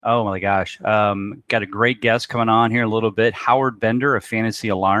Oh my gosh. Got a great guest coming on here in a little bit. Howard Bender of Fantasy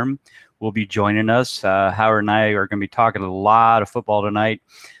Alarm will be joining us. Howard and I are going to be talking a lot of football tonight.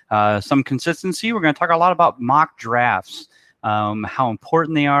 Some consistency. We're going to talk a lot about mock drafts, how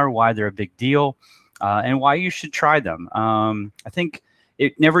important they are, why they're a big deal, and why you should try them. I think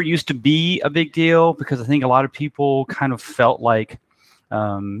it never used to be a big deal because I think a lot of people kind of felt like,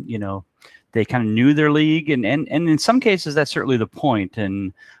 they kind of knew their league, and in some cases that's certainly the point.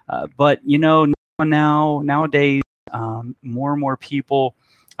 And but nowadays, more and more people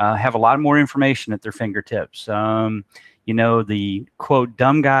have a lot more information at their fingertips. The quote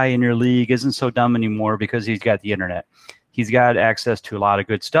dumb guy in your league isn't so dumb anymore because he's got the internet. He's got access to a lot of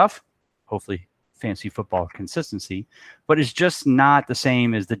good stuff. Hopefully, fantasy football consistency, but it's just not the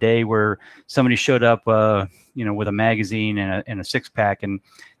same as the day where somebody showed up, with a magazine and a six pack, and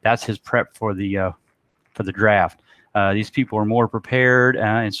that's his prep for the draft. These people are more prepared,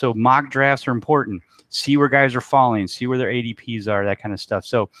 and so mock drafts are important. See where guys are falling, see where their ADPs are, that kind of stuff.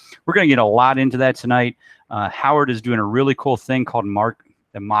 So we're going to get a lot into that tonight. Howard is doing a really cool thing called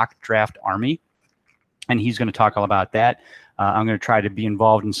the Mock Draft Army, and he's going to talk all about that. I'm going to try to be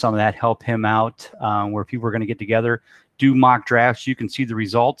involved in some of that, help him out, where people are going to get together, do mock drafts. You can see the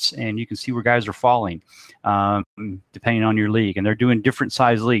results, and you can see where guys are falling, depending on your league. And they're doing different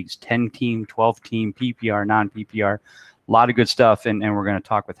size leagues, 10-team, 12-team, PPR, non-PPR, a lot of good stuff. And we're going to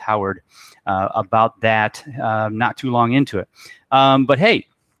talk with Howard about that not too long into it. But hey,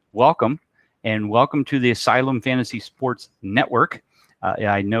 welcome to the Asylum Fantasy Sports Network.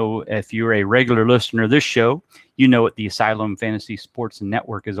 I know if you're a regular listener of this show, you know what the Asylum Fantasy Sports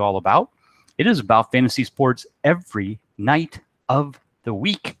Network is all about. It is about fantasy sports every night of the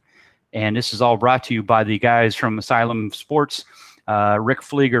week. And this is all brought to you by the guys from Asylum Sports, Rick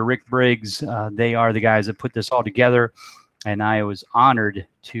Flieger, Rick Briggs. They are the guys that put this all together. And I was honored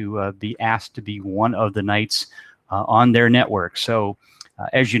to be asked to be one of the nights on their network. So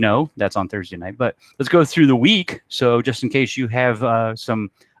as you know, that's on Thursday night. But let's go through the week. So just in case you have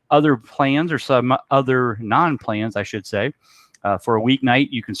some other plans or some other non-plans, I should say, for a weeknight,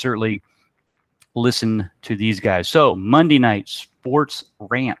 you can certainly listen to these guys. So Monday night, Sports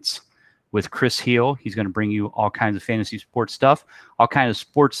Rants with Chris Heel. He's going to bring you all kinds of fantasy sports stuff, all kinds of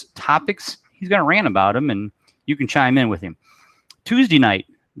sports topics. He's going to rant about them, and you can chime in with him. Tuesday night,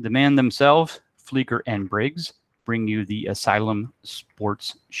 the man themselves, Fleeker and Briggs, bring you the Asylum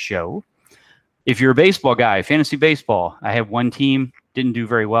Sports Show. If you're a baseball guy, fantasy baseball, I have one team, didn't do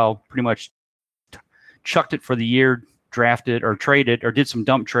very well, pretty much chucked it for the year, drafted or traded or did some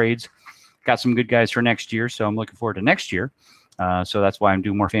dump trades, got some good guys for next year, so I'm looking forward to next year. So that's why I'm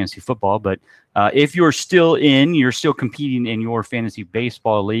doing more fantasy football. But if you're still competing in your fantasy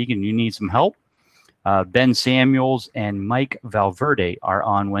baseball league and you need some help, Ben Samuels and Mike Valverde are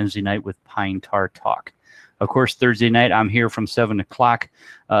on Wednesday night with Pine Tar Talk. Of course, Thursday night, I'm here from 7 o'clock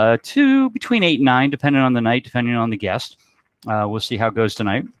to between 8 and 9, depending on the night, depending on the guest. We'll see how it goes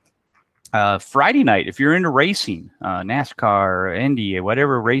tonight. Friday night, if you're into racing, NASCAR, Indy,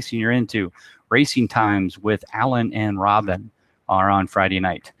 whatever racing you're into, Racing Times with Alan and Robin are on Friday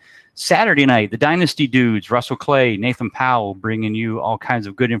night. Saturday night, the Dynasty Dudes, Russell Clay, Nathan Powell, bringing you all kinds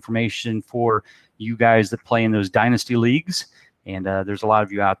of good information for you guys that play in those Dynasty leagues. And there's a lot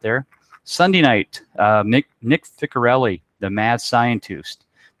of you out there. Sunday night, Nick Ficcarelli, the Mad Scientist.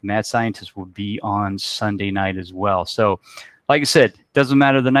 The Mad Scientist will be on Sunday night as well. So, like I said, doesn't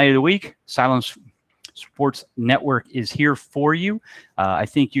matter the night of the week. Silence Sports Network is here for you. I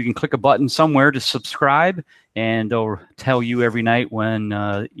think you can click a button somewhere to subscribe, and they'll tell you every night when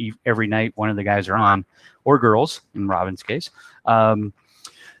one of the guys are on, or girls in Robin's case.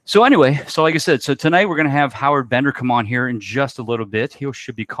 So anyway, like I said, so tonight we're going to have Howard Bender come on here in just a little bit. He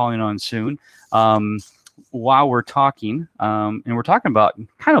should be calling on soon. While we're talking, and we're talking about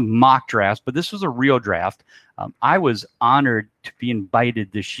kind of mock drafts, but this was a real draft. I was honored to be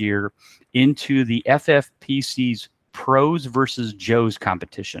invited this year into the FFPC's Pros versus Joes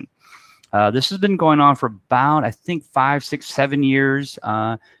competition. This has been going on for about, I think, 5, 6, 7 years.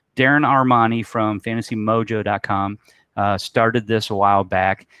 Darren Armani from FantasyMojo.com started this a while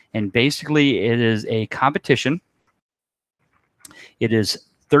back, and basically it is a competition. It is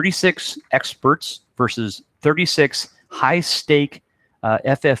 36 experts versus 36 high-stake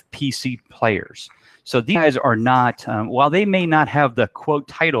FFPC players. So these guys are not, while they may not have the quote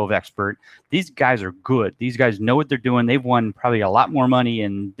title of expert, these guys are good. These guys know what they're doing. They've won probably a lot more money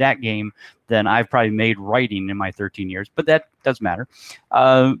in that game than I've probably made writing in my 13 years, but that doesn't matter.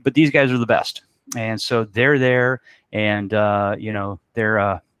 But these guys are the best. And so they're there, and, they're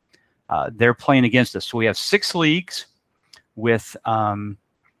playing against us. So we have 6 leagues with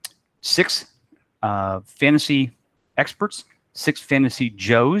 6 fantasy experts, 6 fantasy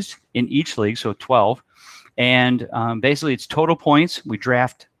Joes in each league, so 12. And basically, it's total points. We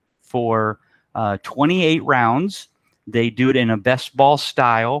draft for 28 rounds. They do it in a best ball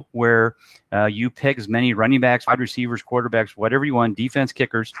style where you pick as many running backs, wide receivers, quarterbacks, whatever you want, defense,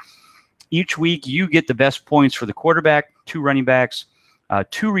 kickers. Each week, you get the best points for the quarterback, 2 running backs,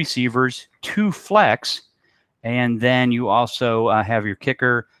 2 receivers, 2 flex, and then you also have your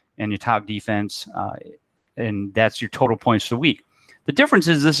kicker and your top defense, and that's your total points for the week. The difference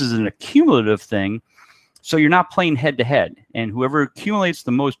is this is an accumulative thing, so you're not playing head-to-head, and whoever accumulates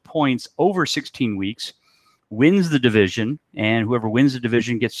the most points over 16 weeks wins the division, and whoever wins the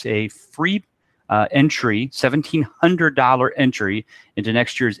division gets a free entry, $1,700 entry into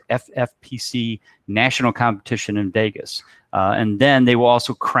next year's FFPC national competition in Vegas. And then they will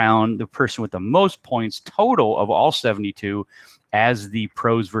also crown the person with the most points total of all 72 as the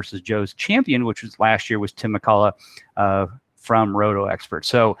Pros versus Joes champion, which was last year was Tim McCullough from Roto Expert.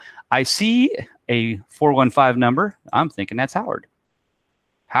 So I see a 415 number. I'm thinking that's Howard.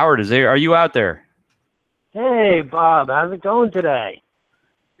 Howard, are you out there? Hey, Bob. How's it going today?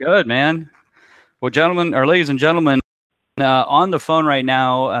 Good, man. Well, gentlemen, or ladies and gentlemen, on the phone right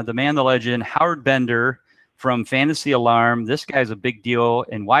now, the man, the legend, Howard Bender from Fantasy Alarm. This guy's a big deal,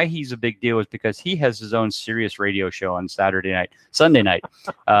 and why he's a big deal is because he has his own Sirius radio show on Sunday night,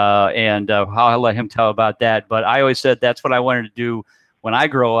 and I'll let him tell about that. But I always said that's what I wanted to do when I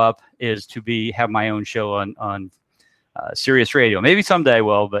grow up, is to have my own show on Sirius Radio. Maybe someday I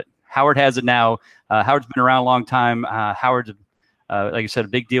will, but Howard has it now. Howard's been around a long time. Howard's, like I said, a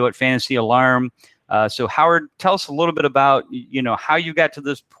big deal at Fantasy Alarm. So Howard, tell us a little bit about, how you got to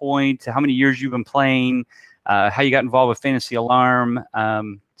this point, how many years you've been playing, how you got involved with Fantasy Alarm,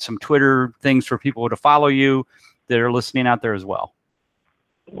 some Twitter things for people to follow you that are listening out there as well.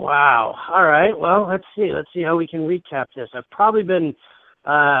 Wow. All right. Well, let's see how we can recap this. I've probably been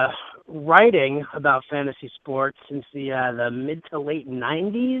writing about fantasy sports since the mid to late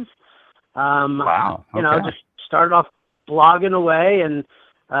 90s. Wow. Okay. Just started off blogging away and,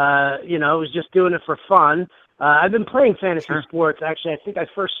 was just doing it for fun. I've been playing fantasy sports. Actually, I think I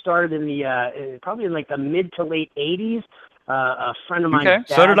first started in probably in like the mid to late 80s. A friend of mine. Okay,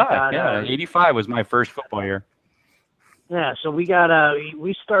 so did I. 85 was my first football year. Yeah, so we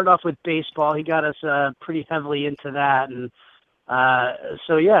started off with baseball. He got us pretty heavily into that, and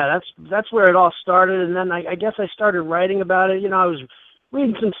that's where it all started. And then I guess I started writing about it. I was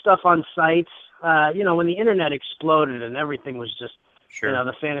reading some stuff on sites. When the internet exploded and everything was just,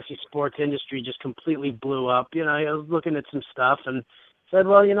 the fantasy sports industry just completely blew up. I was looking at some stuff and said,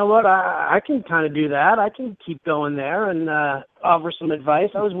 well, you know what, I can kind of do that. I can keep going there and offer some advice.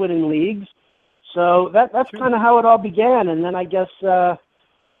 I was winning leagues. So that's kind of how it all began. And then I guess, I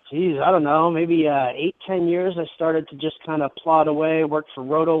don't know, maybe 8-10 years, I started to just kind of plod away, worked for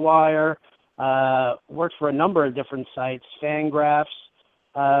RotoWire, worked for a number of different sites. Fangraphs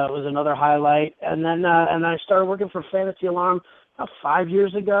was another highlight. And then and I started working for Fantasy Alarm about 5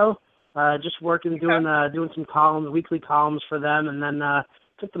 years ago, just working, doing some columns, weekly columns for them. And then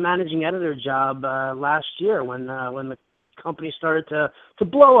took the managing editor job last year when the company started to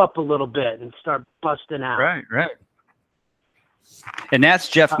blow up a little bit and start busting out. Right. And that's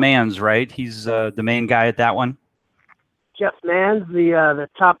Jeff Manns, right? He's the main guy at that one. Jeff Manns, the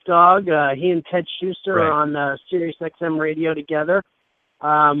top dog. He and Ted Schuster are on Sirius XM radio together.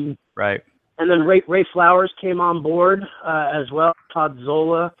 Right. And then Ray Flowers came on board as well. Todd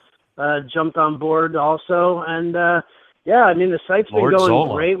Zola jumped on board also. And the site's been going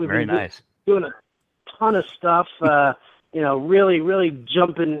Zola. great. We've Very been nice. doing a ton of stuff. Really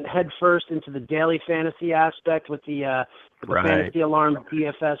jumping headfirst into the daily fantasy aspect with the Fantasy Alarm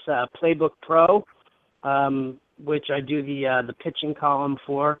DFS Playbook Pro, which I do the pitching column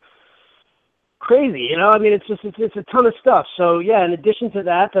for. Crazy, it's a ton of stuff. So yeah, in addition to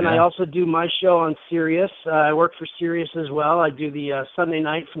that, then I also do my show on Sirius. I work for Sirius as well. I do the Sunday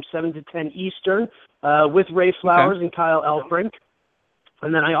night from 7 to 10 Eastern with Ray Flowers and Kyle Elfrink.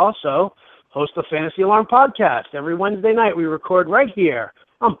 And then I also host the Fantasy Alarm podcast. Every Wednesday night we record right here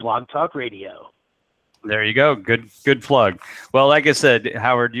on Blog Talk Radio. There you go. Good plug. Well, like I said,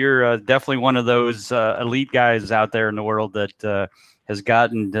 Howard, you're definitely one of those elite guys out there in the world that has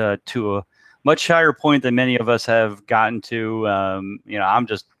gotten to a much higher point than many of us have gotten to. I'm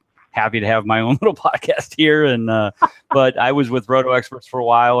just happy to have my own little podcast here. And but I was with Roto Experts for a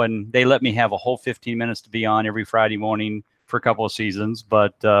while, and they let me have a whole 15 minutes to be on every Friday morning for a couple of seasons.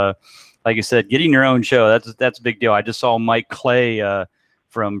 But like I said, getting your own show, that's a big deal. I just saw Mike Clay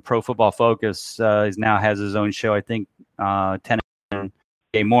from Pro Football Focus. He now has his own show, I think 10 a.m.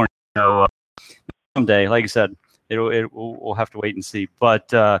 morning. So someday, like I said, we'll have to wait and see. But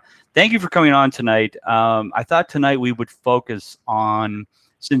thank you for coming on tonight. I thought tonight we would focus on,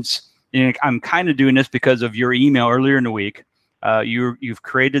 since I'm kind of doing this because of your email earlier in the week. You've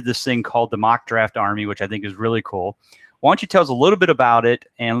created this thing called the Mock Draft Army, which I think is really cool. Why don't you tell us a little bit about it,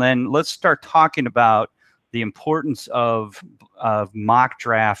 and then let's start talking about the importance of mock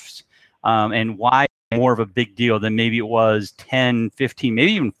drafts and why more of a big deal than maybe it was 10, 15,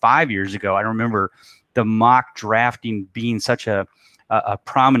 maybe even 5 years ago. I don't remember the mock drafting being such a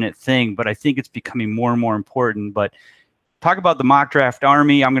prominent thing, but I think it's becoming more and more important. But talk about the Mock Draft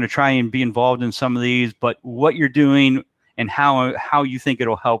Army. I'm going to try and be involved in some of these, but what you're doing and how you think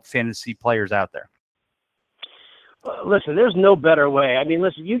it'll help fantasy players out there. Listen, there's no better way. I mean,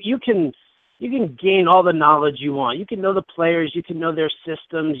 listen, you can gain all the knowledge you want. You can know the players, you can know their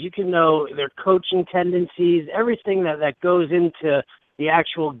systems, you can know their coaching tendencies, everything that goes into the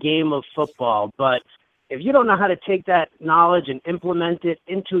actual game of football. But if you don't know how to take that knowledge and implement it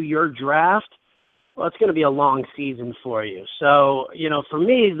into your draft, well, it's going to be a long season for you. So, for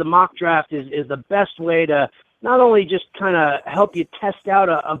me, the mock draft is the best way to not only just kind of help you test out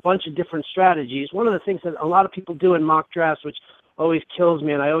a bunch of different strategies. One of the things that a lot of people do in mock drafts, which always kills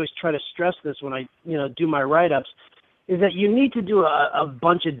me, and I always try to stress this when I do my write-ups, is that you need to do a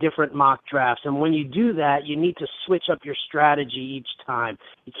bunch of different mock drafts. And when you do that, you need to switch up your strategy each time.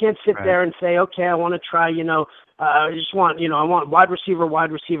 You can't sit there and say, okay, I want to try, I just want, I want wide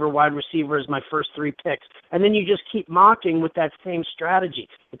receiver as my first 3 picks. And then you just keep mocking with that same strategy.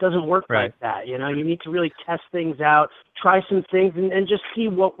 It doesn't work like that. You need to really test things out, try some things, and just see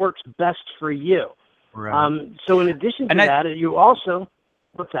what works best for you. Right. So in addition to that, you also,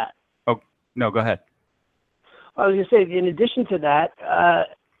 what's that? Oh, no, go ahead. I was going to say, in addition to that, I'm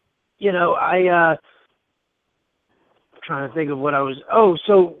trying to think of what I was,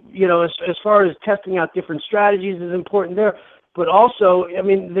 as far as testing out different strategies is important there, but also, I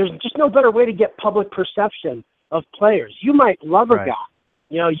mean, there's just no better way to get public perception of players. You might love a guy.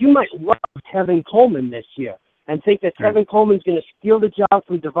 You might love Tevin Coleman this year and think that Tevin Coleman's going to steal the job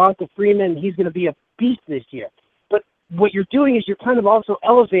from Devonta Freeman and he's going to be a beast this year. But what you're doing is you're kind of also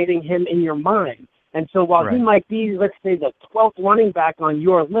elevating him in your mind. And so while he might be, let's say, the 12th running back on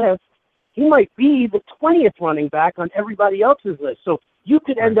your list, he might be the 20th running back on everybody else's list. So you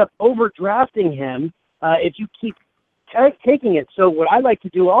could end up overdrafting him if you keep taking it. So what I like to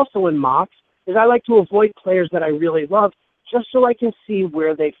do also in mocks is I like to avoid players that I really love just so I can see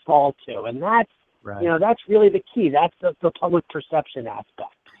where they fall to. And that's, that's really the key. That's the public perception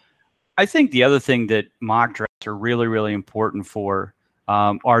aspect. I think the other thing that mock drafts are really, really important for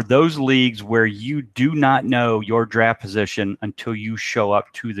are those leagues where you do not know your draft position until you show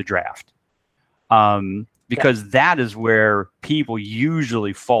up to the draft. Because that is where people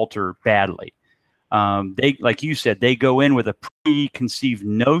usually falter badly. They, like you said, they go in with a preconceived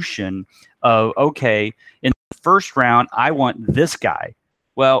notion of, okay, in the first round, I want this guy.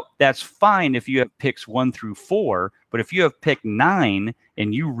 Well, that's fine if you have picks 1 through 4, but if you have pick 9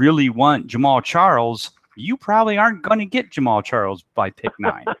 and you really want Jamal Charles, you probably aren't going to get Jamal Charles by pick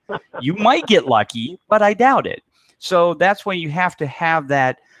 9. You might get lucky, but I doubt it. So that's when you have to have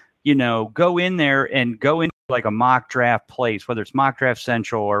that, go in there and go into like a mock draft place, whether it's Mock Draft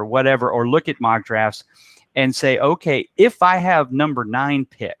Central or whatever, or look at mock drafts and say, okay, if I have number 9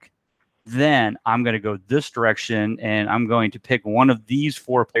 pick, then I'm going to go this direction and I'm going to pick one of these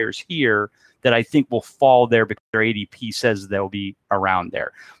 4 players here that I think will fall there because their ADP says they'll be around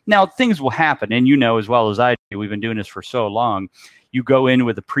there. Now, things will happen, and as well as I do, we've been doing this for so long, you go in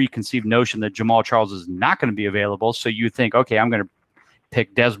with a preconceived notion that Jamal Charles is not going to be available, so you think, okay, I'm going to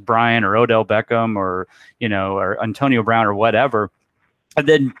pick Des Bryant or Odell Beckham or, or Antonio Brown or whatever, and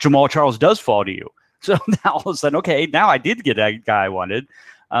then Jamal Charles does fall to you. So now all of a sudden, okay, now I did get a guy I wanted.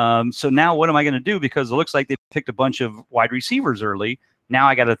 So now what am I going to do? Because it looks like they picked a bunch of wide receivers early. Now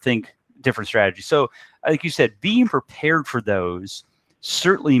I got to think different strategy. So like you said, being prepared for those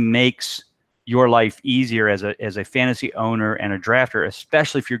certainly makes your life easier as a fantasy owner and a drafter,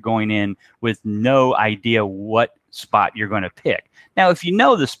 especially if you're going in with no idea what spot you're going to pick. Now, if you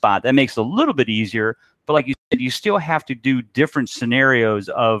know the spot, that makes it a little bit easier, but like you said, you still have to do different scenarios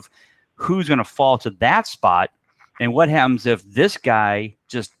of who's going to fall to that spot and what happens if this guy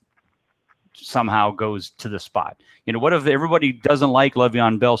just somehow goes to the spot. What if everybody doesn't like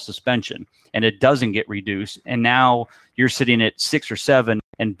Le'Veon Bell's suspension and it doesn't get reduced, and now you're sitting at 6 or 7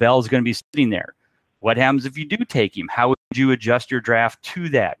 and Bell's going to be sitting there? What happens if you do take him? How would you adjust your draft to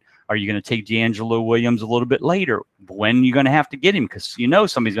that? Are you going to take D'Angelo Williams a little bit later? When are you going to have to get him? Because you know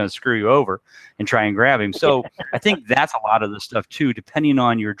somebody's going to screw you over and try and grab him. So I think that's a lot of the stuff too, depending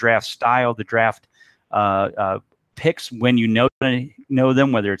on your draft style, the draft picks when you know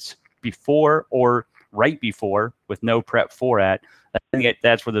them, whether it's before or right before with no prep for it. I think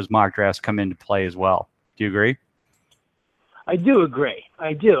that's where those mock drafts come into play as well. Do you agree? I do agree.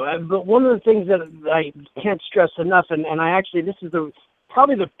 I do. But one of the things that I can't stress enough, and I actually, this is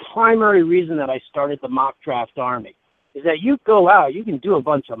probably the primary reason that I started the mock draft army, is that you go out, you can do a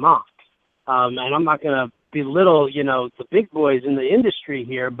bunch of mocks. And I'm not going to belittle, the big boys in the industry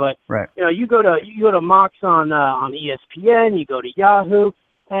here, but right. You go to mocks on ESPN, you go to Yahoo,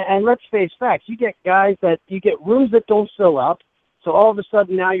 and let's face facts, you get rooms that don't fill up. So all of a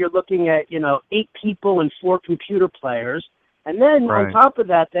sudden now you're looking at, 8 people and 4 computer players. And then right. on top of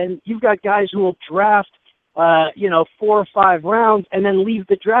that, then you've got guys who will draft, 4 or 5 rounds and then leave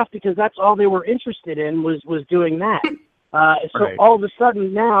the draft because that's all they were interested in was doing that. So right. all of a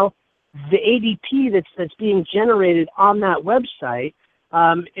sudden now the ADP that's being generated on that website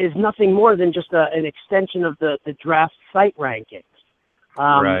is nothing more than just an extension of the draft site rankings.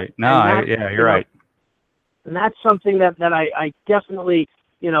 Right. No, you're right. And that's something that I definitely,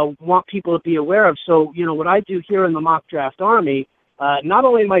 want people to be aware of. So, what I do here in the Mock Draft Army, not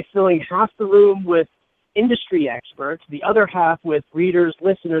only am I filling half the room with industry experts, the other half with readers,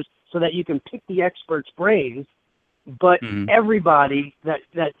 listeners, so that you can pick the experts' brains, but everybody that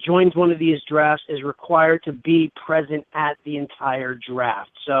joins one of these drafts is required to be present at the entire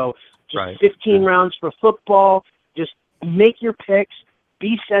draft. So just 15 rounds for football, just make your picks,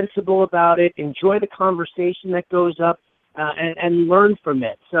 be sensible about it, enjoy the conversation that goes up, and learn from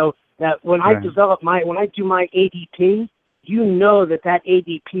it. So that when I do my ADP, that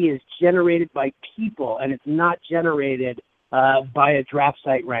ADP is generated by people and it's not generated by a draft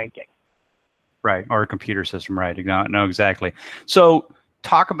site ranking. Right, or a computer system, right? No, exactly. So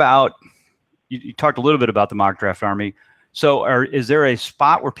talk about, you talked a little bit about the Mock Draft Army. So is there a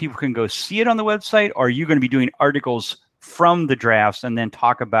spot where people can go see it on the website, or are you going to be doing articles from the drafts and then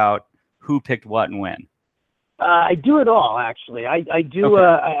talk about who picked what and when? I do it all, actually. I do. Okay.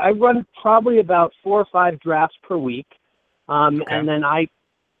 I run probably about 4 or 5 drafts per week, and then I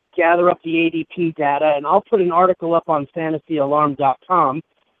gather up the ADP data, and I'll put an article up on fantasyalarm.com.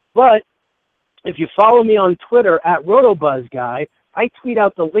 But if you follow me on Twitter at RotoBuzzGuy, I tweet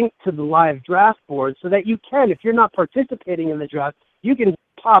out the link to the live draft board so that you can, if you're not participating in the draft, you can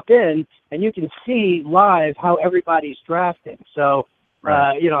pop in and you can see live how everybody's drafting. So,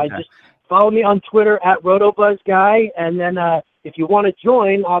 I just follow me on Twitter at RotoBuzzGuy, and then if you want to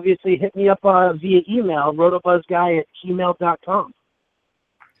join, obviously hit me up via email, rotobuzzguy@gmail.com.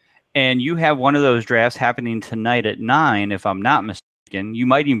 And you have one of those drafts happening tonight at 9, if I'm not mistaken. You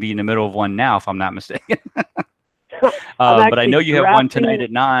might even be in the middle of one now, if I'm not mistaken. But I know you have one tonight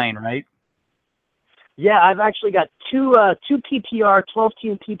at 9, right? Yeah, I've actually got two PPR,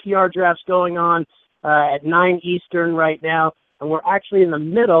 12-team PPR drafts going on at 9 Eastern right now, and we're actually in the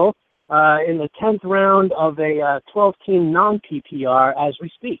middle, in the 10th round of a 12-team non-PPR as we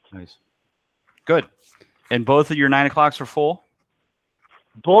speak. Nice. Good. And both of your 9 o'clocks are full?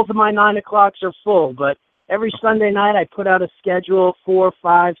 Both of my 9 o'clocks are full, but every Sunday night I put out a schedule, 4,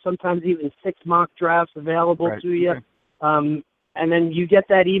 5, sometimes even 6 mock drafts available to you. Okay. And then you get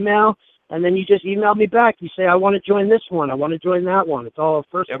that email, and then you just email me back. You say, I want to join this one. I want to join that one. It's all a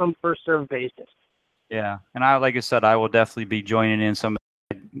first-come, first-served basis. Yeah, and like I said, I will definitely be joining in. Some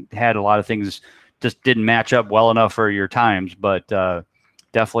had a lot of things just didn't match up well enough for your times, but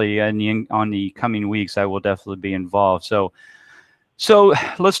definitely on the coming weeks, I will definitely be involved. So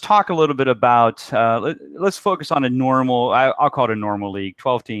let's talk a little bit about, let's focus on a normal, I'll call it a normal league,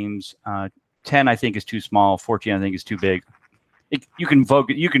 12 teams. 10 I think is too small, 14 I think is too big. You can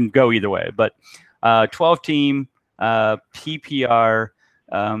go either way, but 12-team PPR,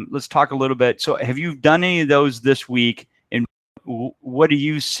 let's talk a little bit. So have you done any of those this week, and what are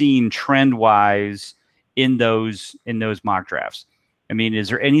you seeing trend-wise in those mock drafts? I mean, is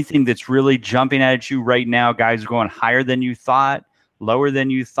there anything that's really jumping at you right now? Guys are going higher than you thought, lower than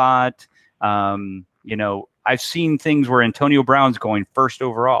you thought. I've seen things where Antonio Brown's going first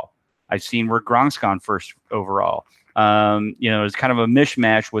overall. I've seen where Gronk's gone first overall. It's kind of a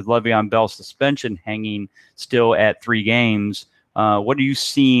mishmash with Le'Veon Bell's suspension hanging still at 3 games. What are you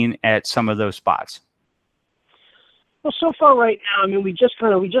seeing at some of those spots? Well, so far right now, I mean, we just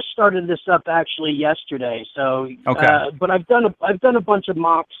started this up actually yesterday. So, but I've done a bunch of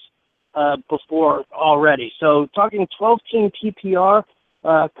mocks before already. So talking 12-team PPR,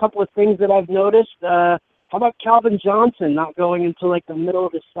 a couple of things that I've noticed. How about Calvin Johnson not going until like the middle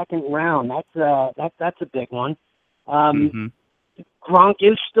of the second round? That's a big one. Gronk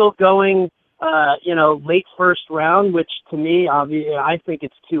is still going, late first round, which to me, obviously, I think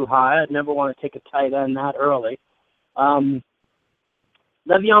it's too high. I'd never want to take a tight end that early.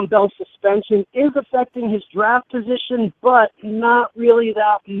 Le'Veon Bell's suspension is affecting his draft position, but not really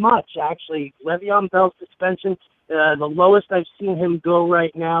that much, actually. Le'Veon Bell's suspension, the lowest I've seen him go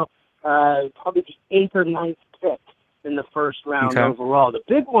right now, probably the 8th or 9th pick in the first round overall. The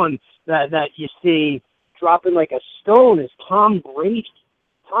big one that you see dropping like a stone is Tom Brady.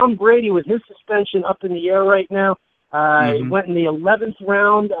 Tom Brady, with his suspension up in the air right now, he went in the 11th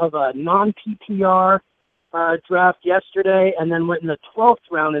round of a non-PPR draft yesterday, and then went in the 12th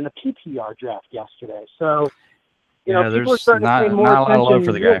round in the PPR draft yesterday. So, people are starting to pay more attention. Not a lot of love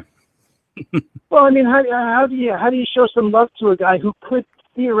for the guy. Well, I mean, how do you show some love to a guy who could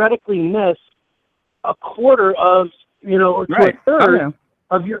theoretically miss a quarter of, or to a third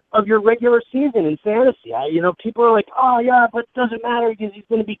of your regular season in fantasy? People are like, oh yeah, but it doesn't matter because he's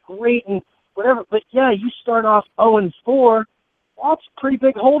going to be great and whatever. But yeah, you start off 0-4. That's a pretty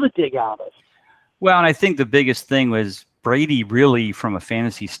big hole to dig out of. Well, and I think the biggest thing was Brady really, from a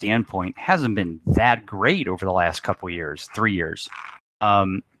fantasy standpoint, hasn't been that great over the last couple of years, 3 years.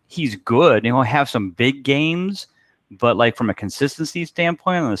 He's good. He'll have some big games, but like from a consistency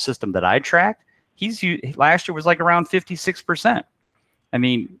standpoint on the system that I tracked, last year was like around 56%. I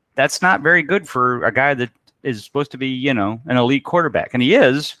mean, that's not very good for a guy that is supposed to be, an elite quarterback. And he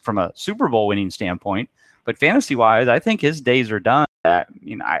is from a Super Bowl winning standpoint. But fantasy-wise, I think his days are done. I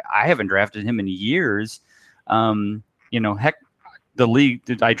haven't drafted him in years. Heck, the league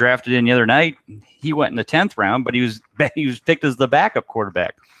that I drafted in the other night, he went in the 10th round, but he was picked as the backup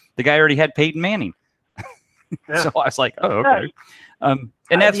quarterback. The guy already had Peyton Manning. So I was like, oh, okay. And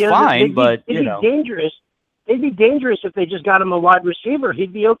that's fine, but, dangerous. They'd be dangerous if they just got him a wide receiver.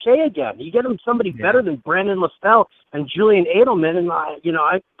 He'd be okay again. You get him somebody better than Brandon LaFell and Julian Edelman, and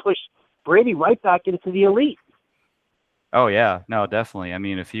I push Brady right back into the elite. Oh yeah, no, definitely. I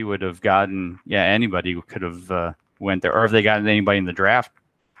mean, if he would have gotten, anybody could have went there, or if they got anybody in the draft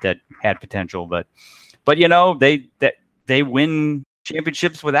that had potential, but they win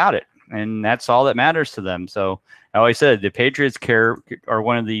championships without it, and that's all that matters to them. So I always said the Patriots are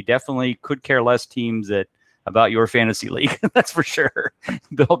one of the definitely could care less teams about your fantasy league. That's for sure.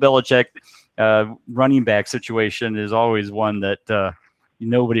 Bill Belichick running back situation is always one that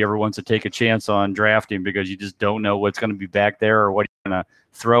nobody ever wants to take a chance on drafting because you just don't know what's going to be back there or what you're going to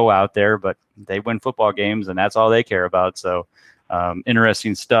throw out there. But they win football games, and that's all they care about. So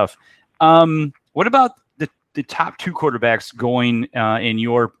interesting stuff. What about the top two quarterbacks going in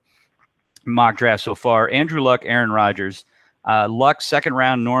your mock draft so far? Andrew Luck, Aaron Rodgers. Luck, second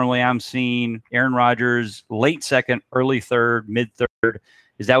round. Normally I'm seeing Aaron Rodgers, late second, early third, mid third.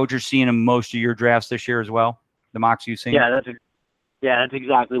 Is that what you're seeing in most of your drafts this year as well? The mocks you've seen? Yeah, that's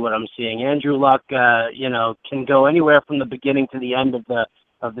exactly what I'm seeing. Andrew Luck, can go anywhere from the beginning to the end of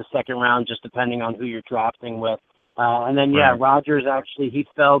the second round, just depending on who you're drafting with. And then, Rodgers, actually, he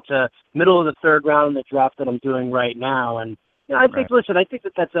fell to middle of the third round in the draft that I'm doing right now. And I think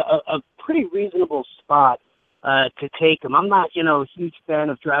that's a pretty reasonable spot to take him. I'm not, a huge fan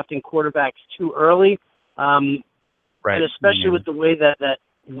of drafting quarterbacks too early, and especially with the way that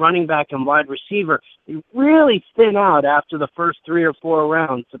running back and wide receiver, they really thin out after the first 3 or 4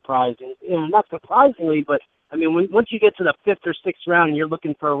 rounds, not surprisingly, but, I mean, once you get to the 5th or 6th round and you're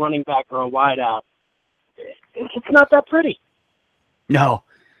looking for a running back or a wideout, it's not that pretty. No,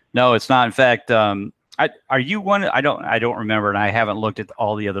 it's not. In fact, are you one? I don't remember, and I haven't looked at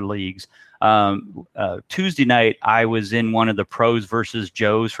all the other leagues. Tuesday night, I was in one of the Pros versus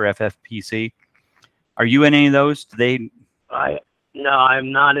Joes for FFPC. Are you in any of those? No,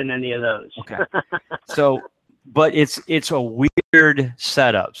 I'm not in any of those. Okay. So, but it's a weird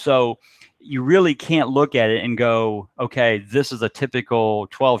setup. So you really can't look at it and go, okay, this is a typical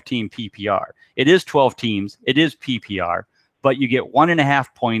 12-team PPR. It is 12 teams. It is PPR, but you get 1.5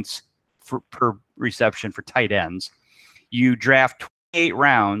 points per reception for tight ends. You draft 28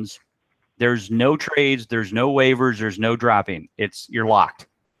 rounds. There's no trades. There's no waivers. There's no dropping. You're locked.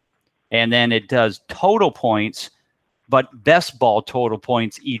 And then it does total points, but best ball total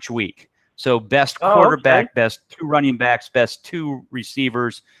points each week. So best quarterback, best 2 running backs, best 2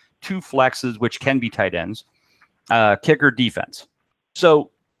 receivers, 2 flexes, which can be tight ends, kicker, defense. So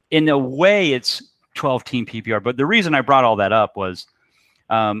in a way, it's 12-team PPR. But the reason I brought all that up was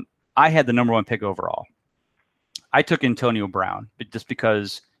I had the number 1 pick overall. I took Antonio Brown, but just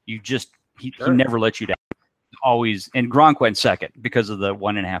because he never lets you down. Always, and Gronk went second because of the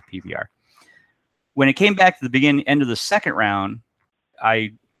 1.5 PPR. when it came back to the end of the second round,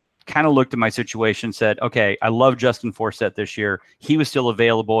 I kind of looked at my situation and said, okay, I love Justin Forsett this year. He was still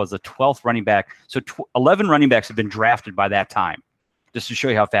available as a 12th running back. So 11 running backs have been drafted by that time, just to show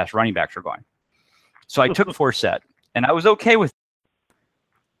you how fast running backs are going. So I took Forsett, and I was okay with it.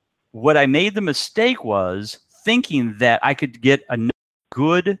 What I made the mistake was thinking that I could get a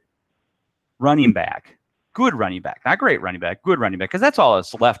good running back, not great running back, good running back, because that's all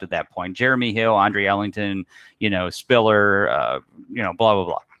that's left at that point. Jeremy Hill, Andre Ellington, Spiller, blah, blah,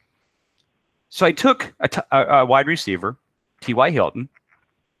 blah. So I took a wide receiver, T.Y. Hilton.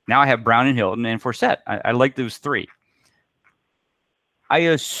 Now I have Brown and Hilton and Forsett. I like those three. I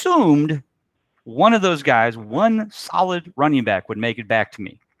assumed one of those guys, one solid running back, would make it back to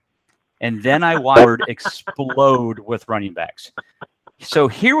me. And then I watched explode with running backs. So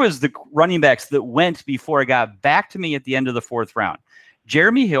here was the running backs that went before it got back to me at the end of the fourth round.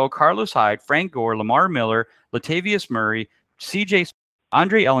 Jeremy Hill, Carlos Hyde, Frank Gore, Lamar Miller, Latavius Murray, C.J.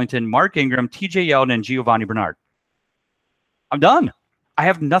 Andre Ellington, Mark Ingram, T.J. Yeldon, and Giovanni Bernard. I'm done. I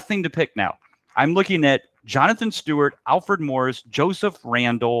have nothing to pick now. I'm looking at Jonathan Stewart, Alfred Morris, Joseph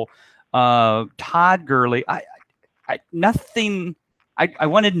Randall, Todd Gurley. Nothing. I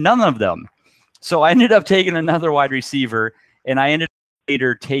wanted none of them. So I ended up taking another wide receiver, and I ended up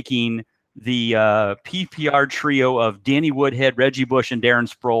later taking the PPR trio of Danny Woodhead, Reggie Bush, and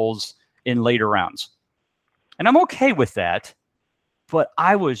Darren Sproles in later rounds. And I'm okay with that, but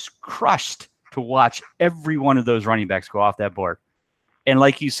I was crushed to watch every one of those running backs go off that board. And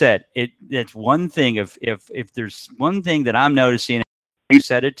like you said, it's one thing. If there's one thing that I'm noticing, and you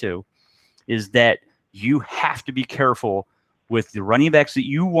said it too, is that you have to be careful with the running backs that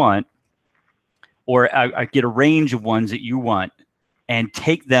you want, or I get a range of ones that you want, and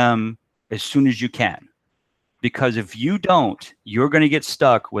take them as soon as you can. Because if you don't, you're going to get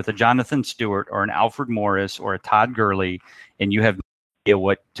stuck with a Jonathan Stewart or an Alfred Morris or a Todd Gurley, and you have no idea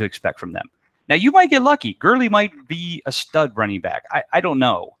what to expect from them. Now, you might get lucky. Gurley might be a stud running back. I don't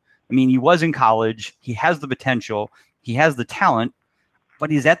know. I mean, he was in college. He has the potential. He has the talent,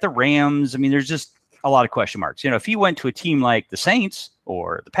 but he's at the Rams. I mean, there's just a lot of question marks. If he went to a team like the Saints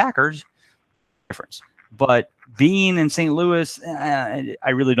or the Packers, difference. But being in St. Louis, I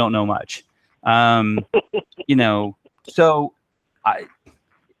really don't know much. So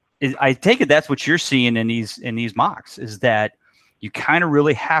I take it that's what you're seeing in these mocks, is that you kind of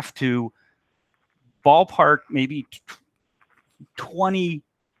really have to ballpark maybe 20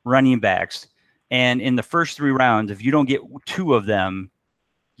 running backs, and in the first 3 rounds, if you don't get 2 of them,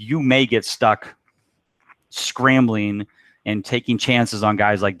 you may get stuck scrambling and taking chances on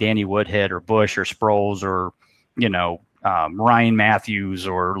guys like Danny Woodhead or Bush or Sproles or Ryan Matthews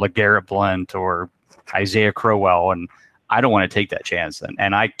or LeGarrette Blount or Isaiah Crowell, and I don't want to take that chance.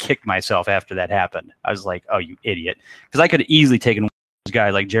 And I kicked myself after that happened. I was like, oh, you idiot. Because I could have easily taken a guy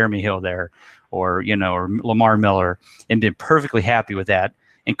like Jeremy Hill there or Lamar Miller and been perfectly happy with that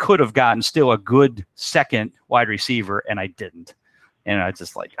and could have gotten still a good second wide receiver, and I didn't. And I was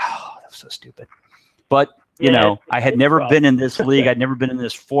just like, oh, that was so stupid. But, I had never been in this league. I'd never been in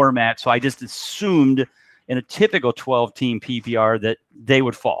this format. So I just assumed in a typical 12-team PPR that they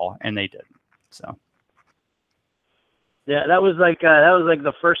would fall, and they didn't. So. Yeah, that was like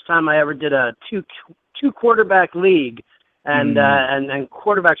the first time I ever did a two quarterback league, and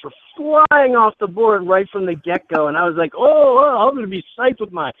quarterbacks were flying off the board right from the get-go, and I was like, oh, I'm going to be psyched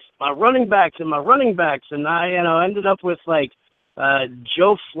with my running backs, and I ended up with like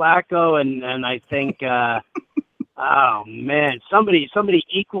Joe Flacco and I think oh man, somebody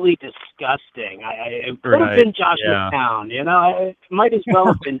equally disgusting. It could have been Josh McCown, it might as well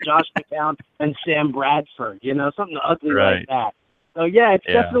have been Josh McCown and Sam Bradford, something ugly like that. So it's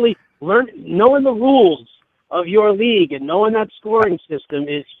definitely knowing the rules of your league and knowing that scoring system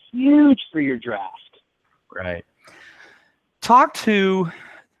is huge for your draft. Right. Talk to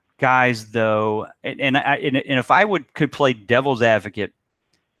guys though, and if I could play devil's advocate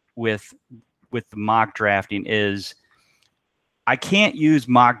with the mock drafting, is I can't use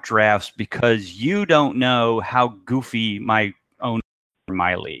mock drafts because you don't know how goofy my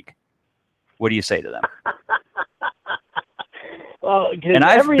league. What do you say to them? Well, and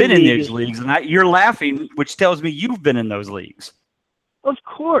I've been in these leagues, and you're laughing, which tells me you've been in those leagues. Of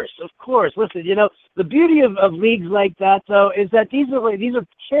course. Listen, the beauty of leagues like that, though, is that these are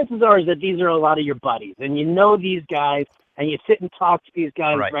chances are that these are a lot of your buddies, and these guys, and you sit and talk to these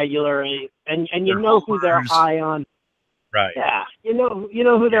guys regularly, and you know who they're high on. Right. Yeah. You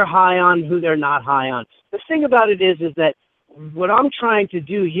know who they're high on, who they're not high on. The thing about it is that what I'm trying to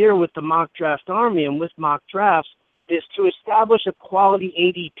do here with the mock draft army and with mock drafts is to establish a quality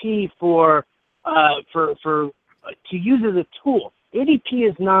ADP for to use as a tool. ADP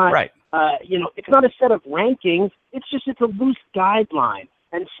is not, right. It's not a set of rankings. It's a loose guideline,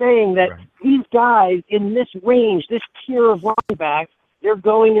 and saying that these guys in this range, this tier of running backs, they're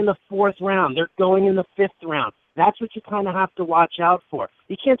going in the 4th round. They're going in the 5th round. That's what you kind of have to watch out for.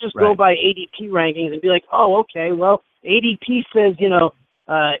 You can't just go by ADP rankings and be like, oh, okay, well, ADP says,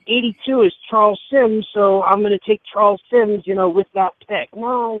 82 is Charles Sims, so I'm going to take Charles Sims, with that pick.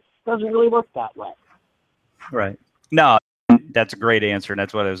 No, it doesn't really work that way. Right. No, that's a great answer, and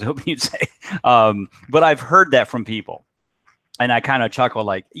that's what I was hoping you'd say. But I've heard that from people, and I kind of chuckle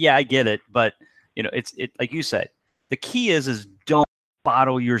like, yeah, I get it, but it's like you said, the key is don't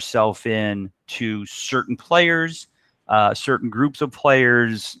bottle yourself in to certain players, certain groups of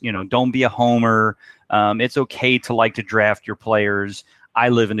players. Don't be a homer. It's okay to like to draft your players. I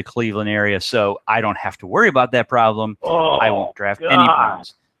live in the Cleveland area, so I don't have to worry about that problem. Oh, I won't draft any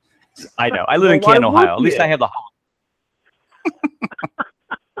Browns. I know. I live in Canton, Ohio. At least I have the Hall.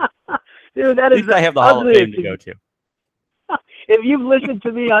 Dude, that is At least I have the Hall of Fame to go to. If you've listened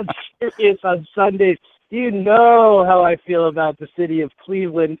to me on Sirius on Sundays, you know how I feel about the city of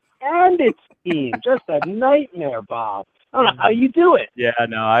Cleveland and its team. Just a nightmare, Bob. I don't know how you do it. Yeah,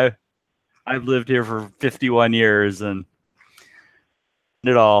 no, I've lived here for 51 years and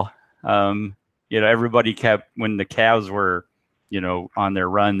it all. Everybody kept, when the Cavs were, on their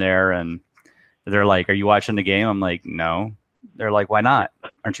run there, and they're like, "Are you watching the game?" I'm like, "No." They're like, "Why not?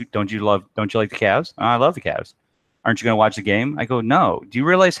 Don't you like the Cavs?" "Oh, I love the Cavs." "Aren't you going to watch the game?" I go, "No." Do you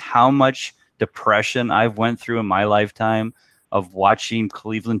realize how much depression I've went through in my lifetime of watching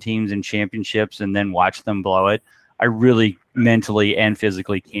Cleveland teams in championships and then watch them blow it? I really mentally and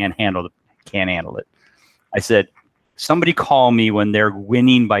physically can't handle it. I said, somebody call me when they're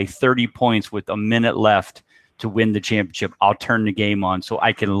winning by 30 points with a minute left to win the championship. I'll turn the game on so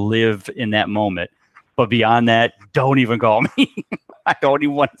I can live in that moment. But beyond that, don't even call me. I don't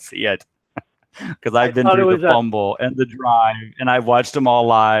even want to see it. Because I've been through the fumble and the drive, and I've watched them all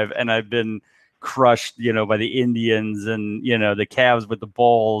live, and I've been crushed, by the Indians and, the Cavs with the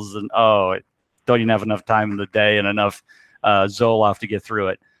Bulls, and don't even have enough time in the day and enough Zoloft to get through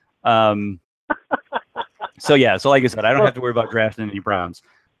it. So like I said, I don't have to worry about drafting any Browns.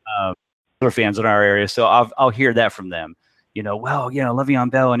 Other fans in our area, so I'll hear that from them.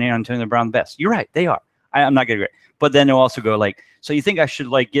 Le'Veon Bell and Antonio Brown the best. You're right, they are. I'm not going to agree. But then they'll also go like, so you think I should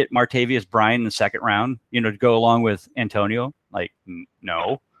get Martavius Bryant in the 2nd round, to go along with Antonio? Like,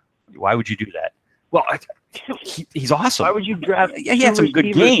 no. Why would you do that? Well, he's awesome. Why would you draft? Yeah, he had some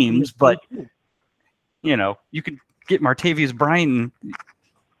good games, but you could get Martavius Bryant in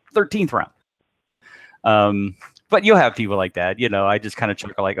 13th round. But you'll have people like that. I just kind of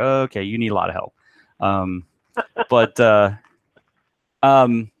chuckle like, oh, okay, you need a lot of help.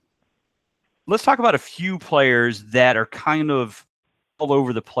 Let's talk about a few players that are kind of all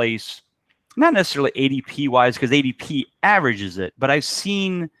over the place, not necessarily ADP wise, because ADP averages it, but I've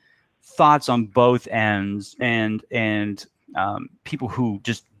seen thoughts on both ends and people who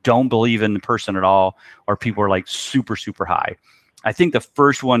just don't believe in the person at all, or people are like super, super high. I think the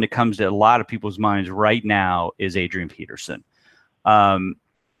first one that comes to a lot of people's minds right now is Adrian Peterson. I'm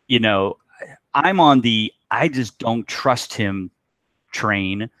on the I just don't trust him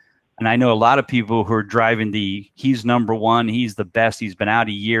train. And I know a lot of people who are driving he's number one, he's the best, he's been out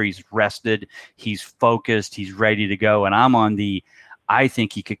a year, he's rested, he's focused, he's ready to go. And I'm on I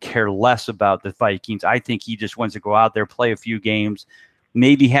think he could care less about the Vikings. I think he just wants to go out there, play a few games,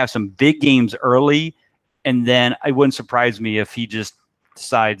 maybe have some big games early. And then it wouldn't surprise me if he just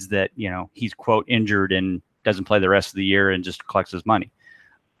decides that, he's, quote, injured and doesn't play the rest of the year and just collects his money.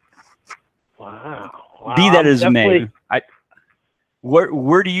 Wow. Be that as it may.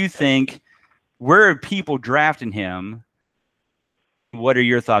 Where do you think, where are people drafting him? What are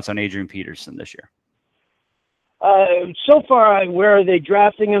your thoughts on Adrian Peterson this year? So far, where are they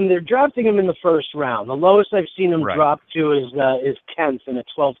drafting him? They're drafting him in the 1st round. The lowest I've seen him drop to is 10th in a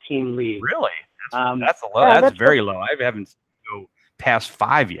 12-team league. Really? That's low. Yeah, that's very low. I haven't go past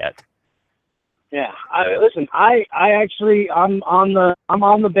 5 yet. Yeah. Listen, I'm on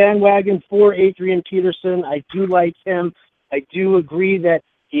the bandwagon for Adrian Peterson. I do like him. I do agree that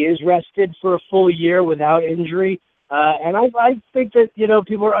he is rested for a full year without injury. And I think that,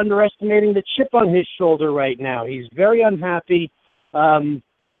 people are underestimating the chip on his shoulder right now. He's very unhappy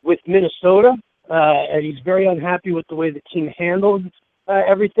with Minnesota, and he's very unhappy with the way the team handled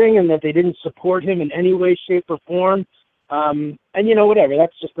everything, and that they didn't support him in any way, shape, or form. And whatever.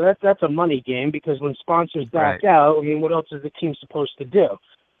 That's a money game, because when sponsors back out, I mean, what else is the team supposed to do?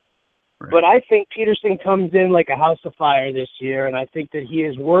 But I think Peterson comes in like a house of fire this year, and I think that he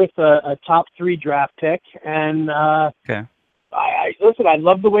is worth a top 3 draft pick. And okay. Listen, I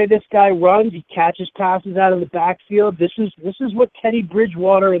love the way this guy runs. He catches passes out of the backfield. This is what Teddy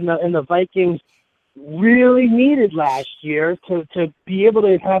Bridgewater and the Vikings really needed last year to be able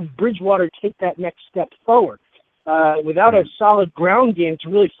to have Bridgewater take that next step forward. Without a solid ground game to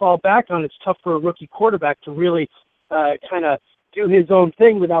really fall back on, it's tough for a rookie quarterback to really kind of do his own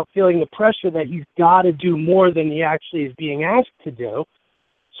thing without feeling the pressure that he's got to do more than he actually is being asked to do.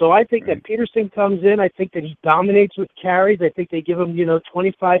 So I think that Peterson comes in. I think that he dominates with carries. I think they give him,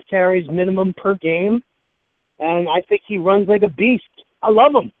 25 carries minimum per game. And I think he runs like a beast. I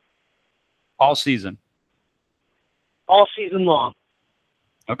love him. All season. All season long.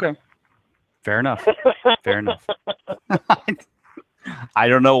 Okay. Fair enough. Fair enough. I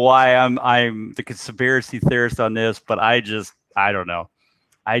don't know why I'm the conspiracy theorist on this, but I don't know.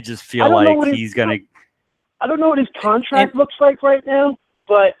 I just feel like he's going to. I don't know what his contract looks like right now,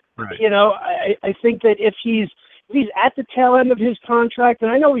 but I think that if he's at the tail end of his contract,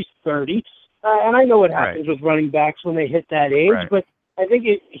 and I know he's 30, and I know what happens with running backs when they hit that age, but I think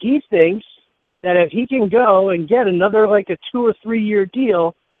he thinks that if he can go and get another like a 2 or 3 year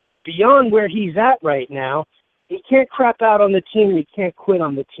deal beyond where he's at right now, he can't crap out on the team and he can't quit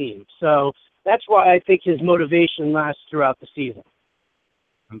on the team. So that's why I think his motivation lasts throughout the season.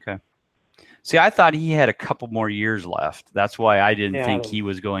 Okay. See, I thought he had a couple more years left. That's why I didn't think he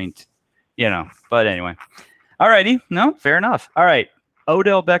was going to, but anyway. All righty. No, fair enough. All right.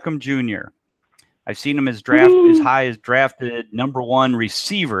 Odell Beckham Jr. I've seen him as high as drafted number 1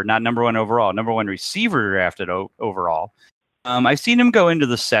 receiver, not number 1 overall, number 1 receiver drafted overall. I've seen him go into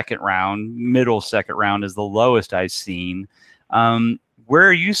the second round, middle second round is the lowest I've seen. Where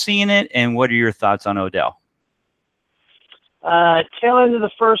are you seeing it, and what are your thoughts on Odell? Tail end of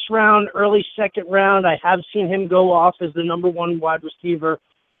the first round, early second round. I have seen him go off as the number 1 wide receiver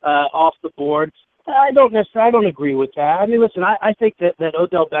off the board. I don't agree with that. I mean, listen, I think that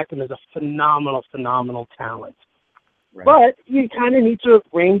Odell Beckham is a phenomenal talent. Right. But you kind of need to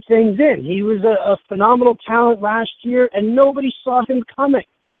rein things in. He was a phenomenal talent last year, and nobody saw him coming.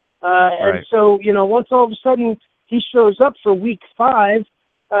 And so, once all of a sudden he shows up for week 5,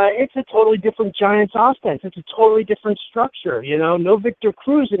 it's a totally different Giants offense. It's a totally different structure. No Victor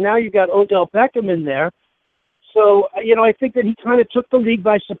Cruz, and now you've got Odell Beckham in there. So, I think that he kind of took the league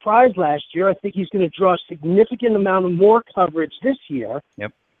by surprise last year. I think he's going to draw a significant amount of more coverage this year.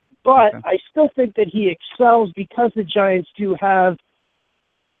 Yep. But I still think that he excels because the Giants do have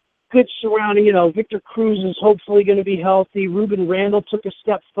good surrounding. Victor Cruz is hopefully going to be healthy. Ruben Randall took a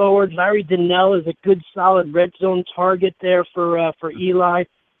step forward. Larry Donnell is a good, solid red zone target there for Eli.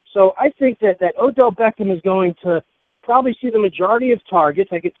 So I think that Odell Beckham is going to probably see the majority of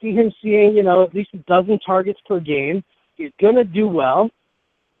targets. I could see him seeing, at least a dozen targets per game. He's going to do well.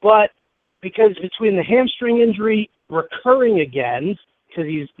 But because between the hamstring injury recurring again, because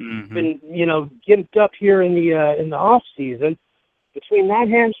he's been, gimped up here in the off season, between that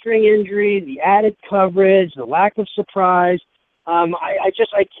hamstring injury, the added coverage, the lack of surprise, I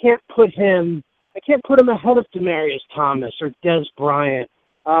can't put him ahead of Demaryius Thomas or Dez Bryant.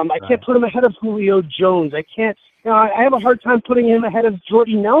 I can't put him ahead of Julio Jones. I can't. I have a hard time putting him ahead of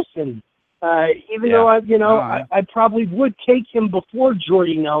Jordy Nelson. Even though I probably would take him before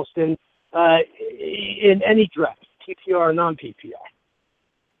Jordy Nelson in any draft, PPR or non-PPR.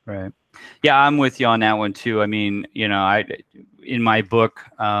 Right. Yeah, I'm with you on that one too. I mean, in my book,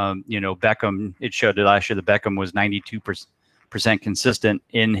 Beckham, it showed that last year the Beckham was 92% consistent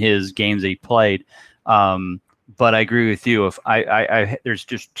in his games that he played. But I agree with you. If I there's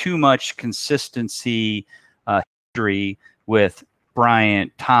just too much consistency history with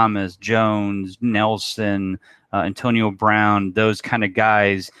Bryant, Thomas, Jones, Nelson, Antonio Brown, those kind of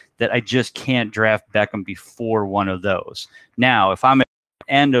guys that I just can't draft Beckham before one of those. Now, if I'm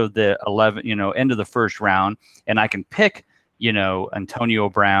end of the end of the first round, and I can pick, Antonio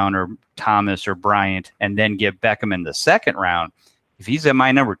Brown or Thomas or Bryant, and then get Beckham in the second round. If he's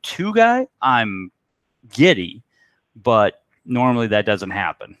my number 2 guy, I'm giddy, but normally that doesn't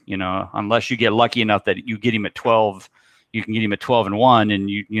happen, unless you get lucky enough that you get him at 12. You can get him at 12-1, and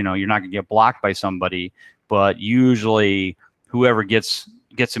you're not going to get blocked by somebody. But usually, whoever drafts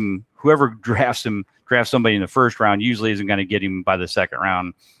somebody in the first round usually isn't going to get him by the second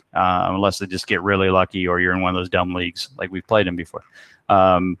round, unless they just get really lucky or you're in one of those dumb leagues like we've played him before.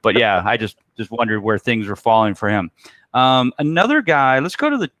 But yeah, I just wondered where things were falling for him. Another guy, let's go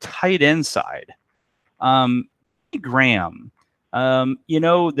to the tight end side. Graham.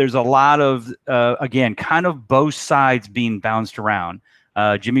 There's a lot of, again, kind of both sides being bounced around.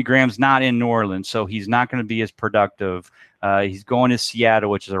 Jimmy Graham's not in New Orleans, so he's not going to be as productive. He's going to Seattle,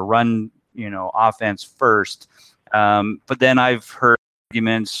 which is a run, offense first. But then I've heard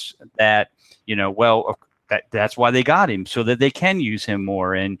arguments that, that's why they got him, so that they can use him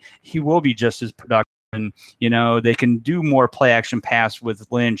more, and he will be just as productive. And, they can do more play action pass with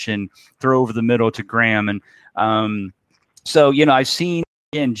Lynch and throw over the middle to Graham. And so, I've seen,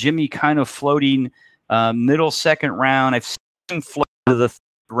 again, Jimmy kind of floating middle second round. I've seen float to the third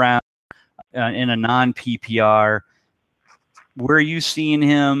round in a non-PPR. Where are you seeing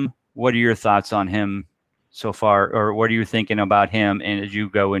him? What are your thoughts on him so far? Or what are you thinking about him and as you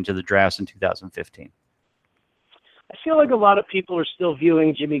go into the drafts in 2015? I feel like a lot of people are still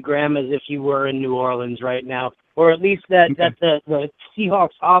viewing Jimmy Graham as if he were in New Orleans right now, or at least that the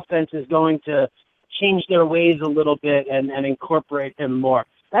Seahawks offense is going to change their ways a little bit and incorporate him more.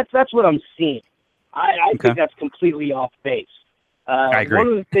 That's what I'm seeing. I think that's completely off base. I agree. One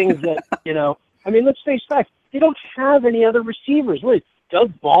of the things that, let's face facts. They don't have any other receivers. Really,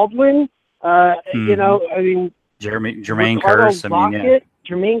 Doug Baldwin, Jermaine Kearse, Lockett,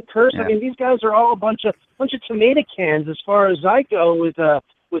 Jermaine Kearse. Yeah. These guys are all a bunch of tomato cans as far as I go with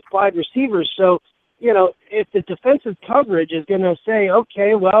wide receivers. So, if the defensive coverage is going to say,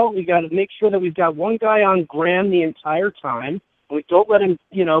 okay, well, we got to make sure that we've got one guy on Graham the entire time, and we don't let him,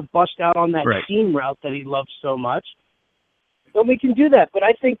 bust out on that seam route that he loves so much, then we can do that. But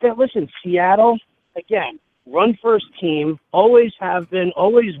I think that, listen, Seattle, again, run first team, always have been,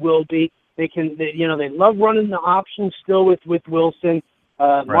 always will be. They love running the option still with Wilson.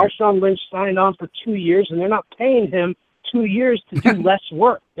 Marshawn Lynch signed on for 2 years, and they're not paying him 2 years to do less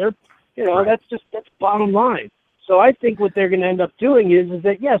work. They're, that's bottom line. So I think what they're going to end up doing is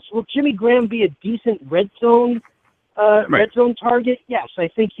that, yes, will Jimmy Graham be a decent red zone target? Yes, I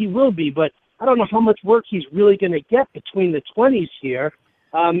think he will be, but I don't know how much work he's really going to get between the 20s here.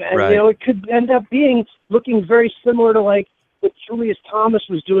 It could end up looking very similar to like what Julius Thomas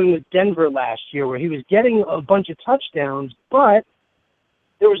was doing with Denver last year, where he was getting a bunch of touchdowns, but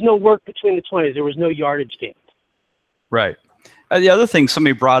there was no work between the 20s. There was no yardage gained. Right. The other thing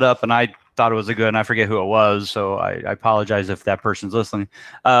somebody brought up, and I thought it was and I forget who it was, so I apologize if that person's listening.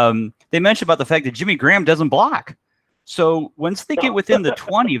 They mentioned about the fact that Jimmy Graham doesn't block. So once they get within the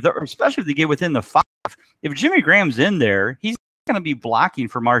 20, especially if they get within the 5, if Jimmy Graham's in there, he's going to be blocking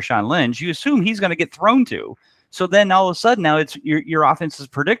for Marshawn Lynch. You assume he's going to get thrown to. So then all of a sudden now it's your offense is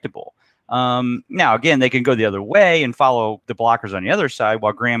predictable. Now, again, they can go the other way and follow the blockers on the other side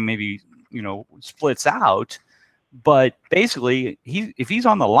while Graham maybe, splits out. But basically, if he's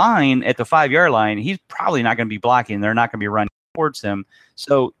on the line at the 5-yard line, he's probably not going to be blocking. They're not going to be running towards him.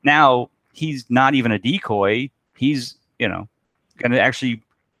 So now he's not even a decoy. He's, going to actually,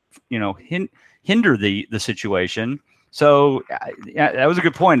 hinder the situation. So that was a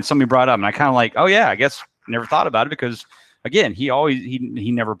good point somebody brought up. And I kind of like, oh, yeah, I guess never thought about it because, again, he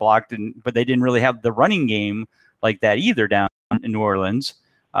never blocked, but they didn't really have the running game like that either down in New Orleans.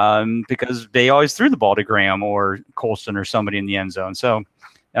 Because they always threw the ball to Graham or Colston or somebody in the end zone. So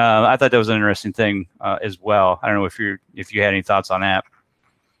I thought that was an interesting thing as well. I don't know if you had any thoughts on that.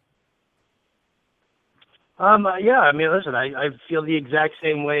 Listen, I feel the exact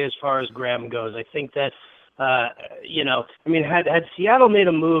same way as far as Graham goes. I think that, had Seattle made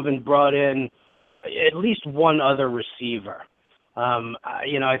a move and brought in at least one other receiver,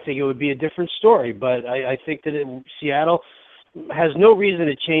 I think it would be a different story. But I think that Seattle has no reason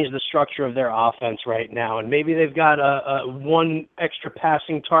to change the structure of their offense right now. And maybe they've got a one extra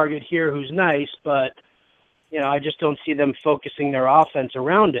passing target here who's nice, but, I just don't see them focusing their offense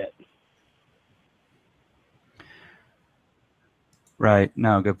around it. Right.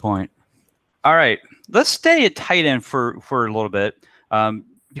 No, good point. All right. Let's stay at tight end for a little bit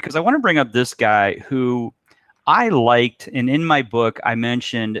because I want to bring up this guy who I liked, and in my book, I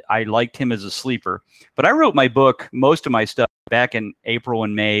mentioned I liked him as a sleeper. But I wrote most of my stuff back in April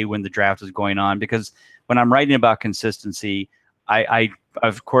and May when the draft was going on, because when I'm writing about consistency, I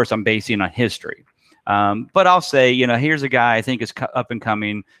of course, I'm basing on history. But I'll say, here's a guy I think is up and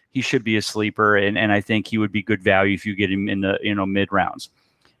coming. He should be a sleeper, and I think he would be good value if you get him in the mid rounds.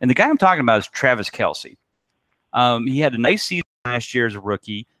 And the guy I'm talking about is Travis Kelce. He had a nice season last year as a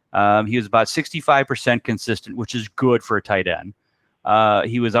rookie. He was about 65% consistent, which is good for a tight end.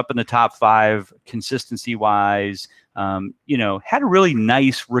 He was up in the top 5 consistency-wise. Had a really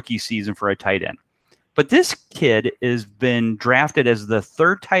nice rookie season for a tight end. But this kid has been drafted as the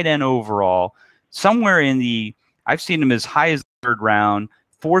 3rd tight end overall, somewhere I've seen him as high as the 3rd round,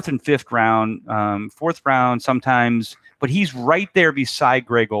 4th and 5th round, 4th round sometimes, but he's right there beside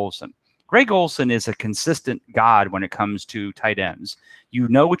Greg Olsen. Greg Olsen is a consistent god when it comes to tight ends. You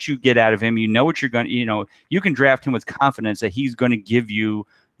know what you get out of him. You know what you're going to, you can draft him with confidence that he's going to give you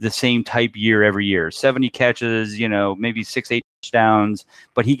the same type year every year. 70 catches, maybe 6-8 touchdowns,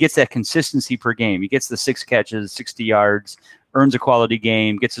 but he gets that consistency per game. He gets the 6 catches, 60 yards, earns a quality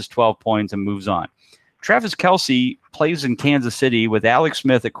game, gets his 12 points, and moves on. Travis Kelce plays in Kansas City with Alex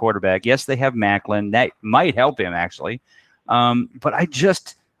Smith at quarterback. Yes, they have Maclin. That might help him, actually. But I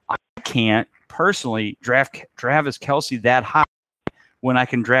can't personally draft Travis Kelce that high when I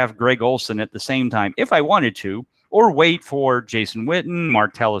can draft Greg Olsen at the same time if I wanted to, or wait for Jason Witten,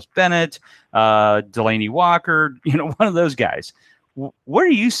 Martellus Bennett, Delaney Walker, one of those guys. What are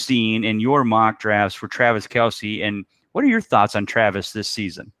you seeing in your mock drafts for Travis Kelce, and what are your thoughts on Travis this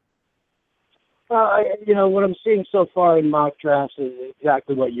season? What I'm seeing so far in mock drafts is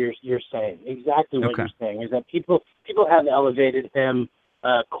exactly what you're saying. Exactly what you're saying is that people have elevated him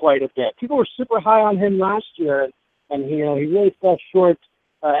quite a bit. People were super high on him last year, and he really fell short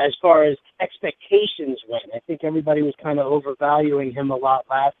as far as expectations went. I think everybody was kind of overvaluing him a lot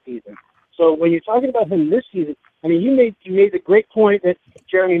last season. So when you're talking about him this season, I mean, you made the great point that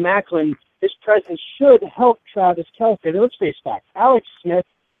Jeremy Maclin, his presence should help Travis Kelce. I mean, let's face facts. Alex Smith,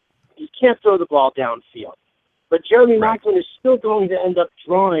 he can't throw the ball downfield. But Jeremy Maclin is still going to end up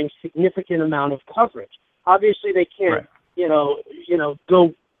drawing significant amount of coverage. Obviously, they can't,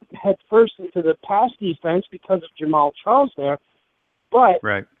 go head first into the pass defense because of Jamal Charles there. But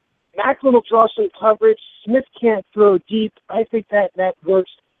Maclin will draw some coverage. Smith can't throw deep. I think that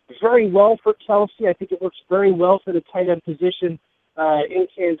works very well for Kelce. I think it works very well for the tight end position in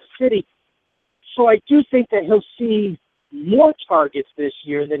Kansas City. So I do think that he'll see more targets this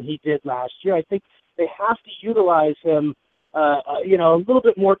year than he did last year. I think they have to utilize him, a little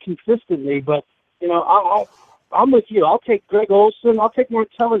bit more consistently. But I'm with you. I'll take Greg Olsen. I'll take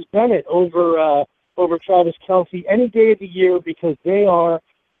Martellus Bennett over Travis Kelce any day of the year because they are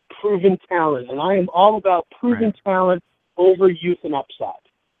proven talent, and I am all about proven talent over youth and upside.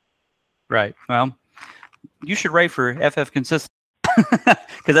 Right. Well, you should write for FF Consistent.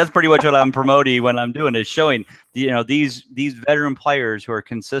 Because that's pretty much what I'm promoting when I'm doing is showing, these veteran players who are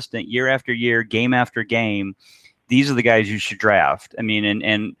consistent year after year, game after game. These are the guys you should draft. I mean,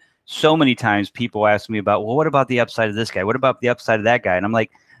 and so many times people ask me about, well, what about the upside of this guy? What about the upside of that guy? And I'm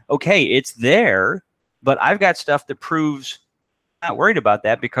like, okay, it's there, but I've got stuff that proves I'm not worried about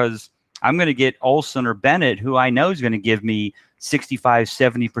that because I'm going to get Olsen or Bennett, who I know is going to give me 65,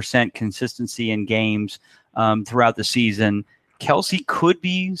 70% consistency in games throughout the season. Kelce could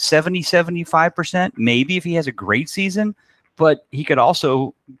be 70, 75%, maybe if he has a great season, but he could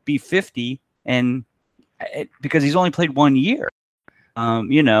also be 50 and because he's only played 1 year,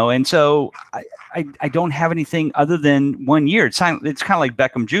 and so I don't have anything other than 1 year. It's kind of like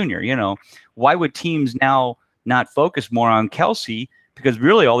Beckham Jr., why would teams now not focus more on Kelce? Because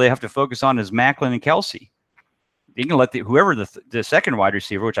really all they have to focus on is Maclin and Kelce. You can let whoever the second wide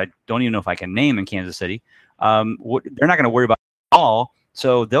receiver, which I don't even know if I can name in Kansas City, they're not going to worry about all.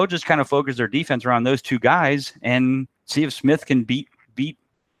 So they'll just kind of focus their defense around those two guys and see if Smith can beat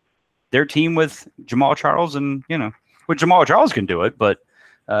their team with Jamal Charles and, with Jamal Charles can do it. But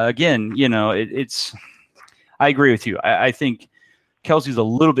again, it's I agree with you. I think Kelce's a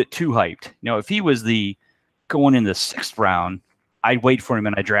little bit too hyped. If he was going in the 6th round, I'd wait for him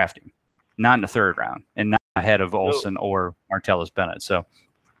and I'd draft him, not in the 3rd round and not ahead of Olsen or Martellus Bennett. So,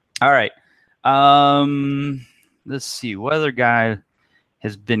 all right. Let's see. What other guy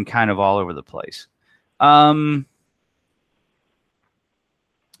has been kind of all over the place? Anybody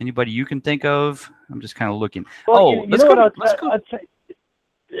you can think of? I'm just kind of looking. Well, let's go.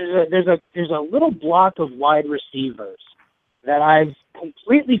 There's a little block of wide receivers that I've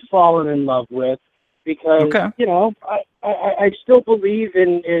completely fallen in love with because I still believe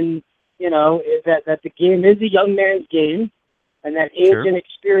in that the game is a young man's game and that age and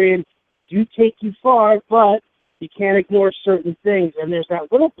experience do take you far, but you can't ignore certain things. And there's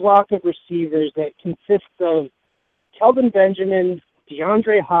that little block of receivers that consists of Kelvin Benjamin,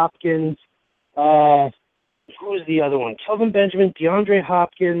 DeAndre Hopkins, who was the other one? Kelvin Benjamin, DeAndre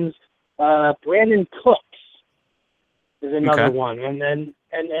Hopkins, Brandon Cooks is another one. And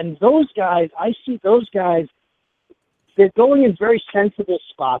those guys, I see those guys, they're going in very sensible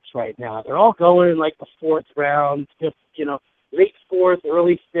spots right now. They're all going in like the 4th round, late 4th,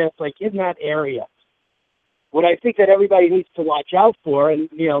 early 5th, like in that area. What I think that everybody needs to watch out for, and,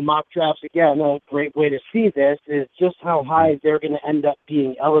 mock drafts, again, a great way to see this, is just how high they're going to end up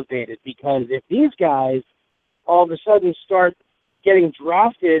being elevated. Because if these guys all of a sudden start, getting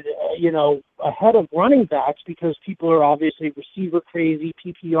drafted, ahead of running backs because people are obviously receiver crazy,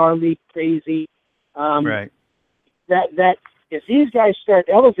 PPR league crazy. Right. That if these guys start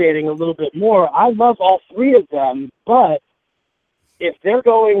elevating a little bit more, I love all three of them, but if they're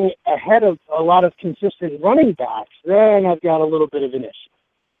going ahead of a lot of consistent running backs, then I've got a little bit of an issue.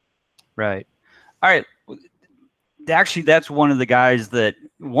 Right. All right. Actually, that's one of those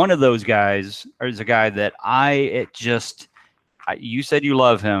guys is a guy that you said you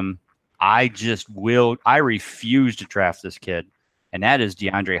love him. I refuse to draft this kid, and that is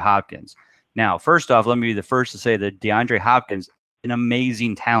DeAndre Hopkins. Now, first off, let me be the first to say that DeAndre Hopkins is an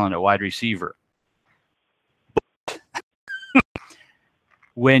amazing talent at wide receiver. But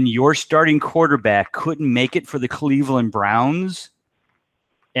when your starting quarterback couldn't make it for the Cleveland Browns,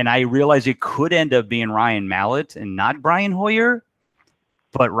 and I realize it could end up being Ryan Mallett and not Brian Hoyer,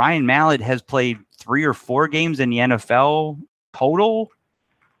 but Ryan Mallett has played 3 or 4 games in the NFL total.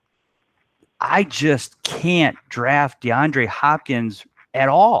 I just can't draft DeAndre Hopkins at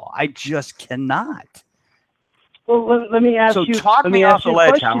all. I just cannot. Well, let me ask you. So talk me off the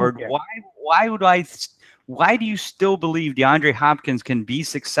ledge, Howard. Here. Why do you still believe DeAndre Hopkins can be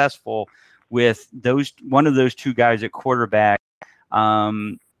successful with one of those two guys at quarterback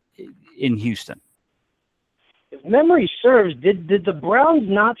in Houston? If memory serves, did the Browns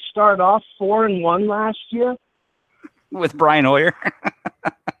not start off 4-1 last year with Brian Hoyer?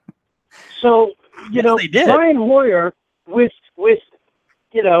 So they did. Brian Hoyer with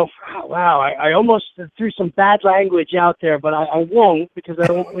wow, I almost threw some bad language out there, but I won't because I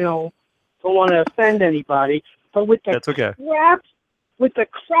don't want to offend anybody. But with the That's okay.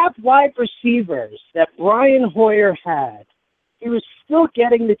 crap wide receivers that Brian Hoyer had, he was still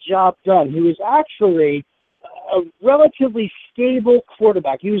getting the job done. He was actually a relatively stable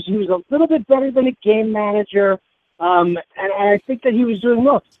quarterback. He was a little bit better than a game manager, and I think that he was doing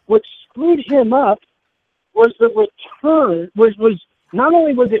well. What screwed him up was the return. Was not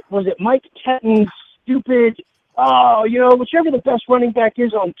only was it Mike Pettine's stupid, whichever the best running back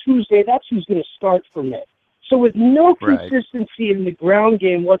is on Tuesday, that's who's going to start for me. So with no consistency in the ground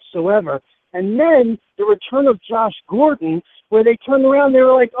game whatsoever, and then the return of Josh Gordon, where they turned around, they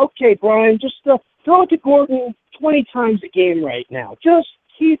were like, okay, Brian, just throw it to Gordon 20 times a game right now. Just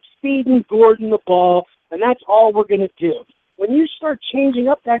keep feeding Gordon the ball, and that's all we're going to do. When you start changing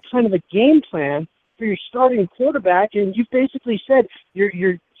up that kind of a game plan for your starting quarterback, and you basically said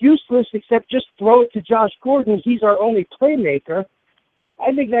you're useless except just throw it to Josh Gordon, he's our only playmaker,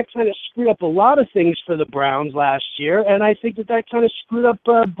 I think that kind of screwed up a lot of things for the Browns last year, and I think that kind of screwed up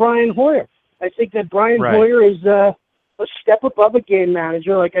Brian Hoyer. I think that Brian Hoyer is a step above a game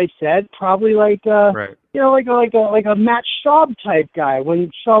manager, like I said, probably like like a Matt Schaub type guy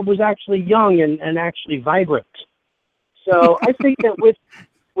when Schaub was actually young and actually vibrant. So I think that with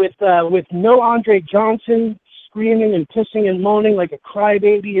no Andre Johnson screaming and pissing and moaning like a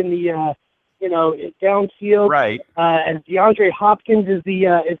crybaby in the downfield, right? And DeAndre Hopkins is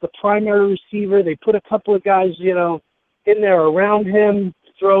the primary receiver. They put a couple of guys in there around him,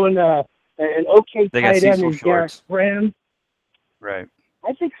 throwing an okay tight end in Garrett Graham. Right.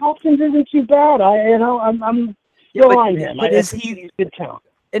 I think Hopkins isn't too bad. I'm still on him. But he's good talent.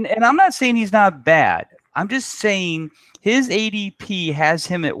 And I'm not saying he's not bad. I'm just saying his ADP has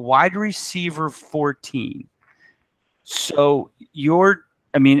him at wide receiver 14. So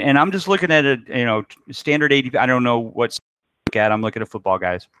and I'm just looking at a standard ADP. I don't know what's at. I'm looking at Football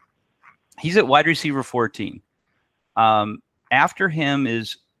Guys. He's at wide receiver 14. After him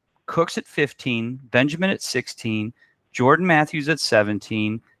is Cooks at 15, Benjamin at 16, Jordan Matthews at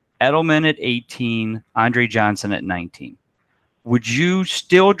 17, Edelman at 18, Andre Johnson at 19. Would you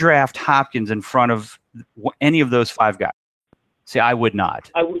still draft Hopkins in front of any of those 5 guys? See, I would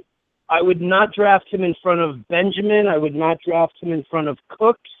not. I would not draft him in front of Benjamin. I would not draft him in front of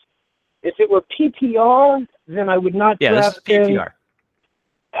Cooks. If it were PPR, then I would not draft him. PPR.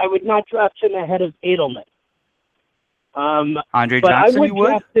 I would not draft him ahead of Edelman. Andre Johnson, you would?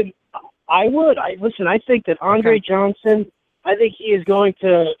 Draft him. I would. I think that Andre Johnson, I think he's going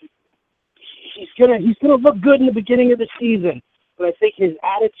to look good in the beginning of the season, but I think his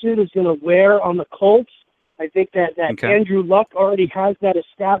attitude is going to wear on the Colts. I think that Andrew Luck already has that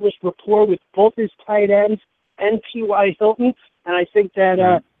established rapport with both his tight ends and T.Y. Hilton, and I think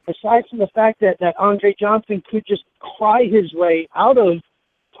that aside from the fact that Andre Johnson could just cry his way out of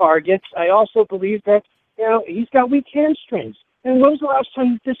targets, I also believe that he's got weak hamstrings. And when was the last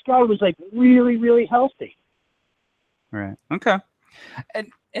time this guy was like really, really healthy? Right. Okay.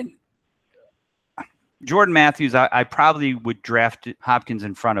 And Jordan Matthews, I probably would draft Hopkins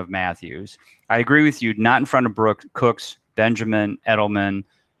in front of Matthews. I agree with you, not in front of Cooks, Benjamin, Edelman.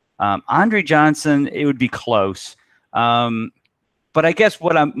 Andre Johnson, it would be close. But I guess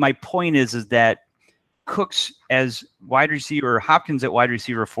my point is that Cooks as wide receiver, Hopkins at wide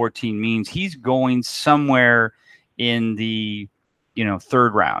receiver 14 means he's going somewhere in the,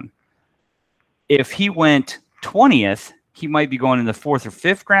 third round. If he went 20th, he might be going in the 4th or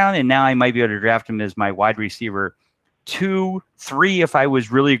 5th round, and now I might be able to draft him as my wide receiver 2, 3 if I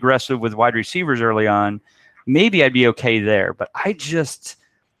was really aggressive with wide receivers early on. Maybe I'd be okay there, but I just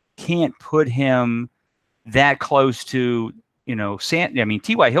can't put him that close to,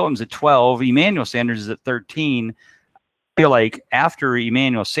 T.Y. Hilton's at 12, Emmanuel Sanders is at 13. I feel like after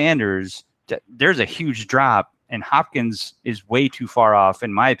Emmanuel Sanders, there's a huge drop, and Hopkins is way too far off,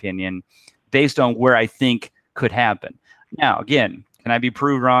 in my opinion, based on where I think could happen. Now, again, can I be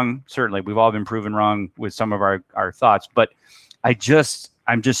proved wrong? Certainly. We've all been proven wrong with some of our thoughts, but I'm just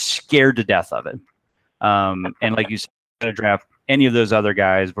scared to death of it. And like you said, I'm going to draft any of those other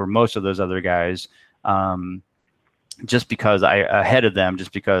guys or most of those other guys just because ahead of them,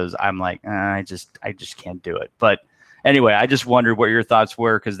 just because I'm like, I just can't do it. But anyway, I just wondered what your thoughts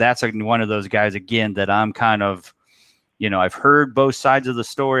were, because that's one of those guys, again, that I'm kind of, I've heard both sides of the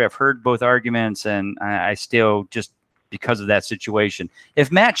story. I've heard both arguments, and I still just, because of that situation.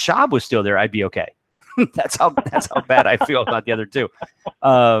 If Matt Schaub was still there, I'd be okay. that's how bad I feel about the other two.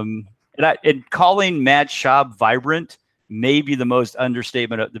 And calling Matt Schaub vibrant may be the most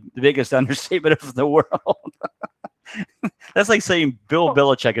understatement, the biggest understatement of the world. That's like saying Bill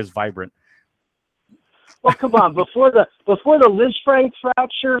Belichick is vibrant. Well, come on. Before the Lisfranc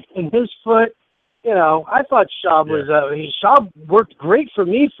fracture in his foot, I thought Schaub was Schaub worked great for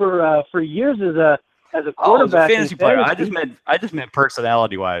me for years as a quarterback. As a fantasy player. I just meant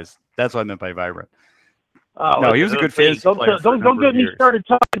personality wise. That's what I meant by vibrant. No, he was a good fantasy player. Don't get me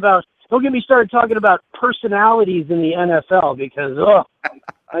started talking about personalities in the NFL, because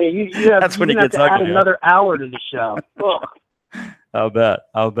you have to add another hour to the show. I'll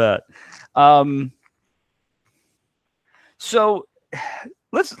bet. So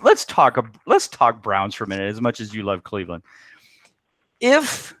let's talk Browns for a minute, as much as you love Cleveland.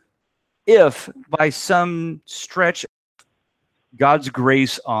 If by some stretch of God's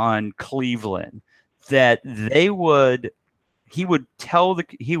grace on Cleveland that he would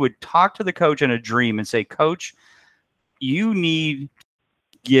talk to the coach in a dream and say, Coach, you need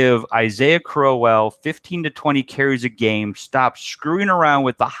to give Isaiah Crowell 15 to 20 carries a game. Stop screwing around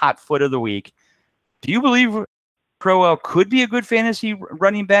with the hot foot of the week. Do you believe Crowell could be a good fantasy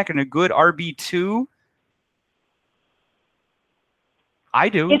running back and a good RB2? I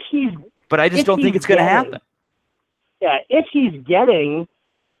do, but I just don't think it's going to happen. Yeah, if he's getting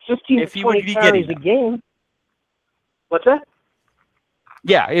 15 to 20 carries a game. What's that?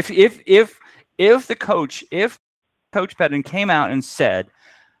 Yeah, if Coach Pettin came out and said,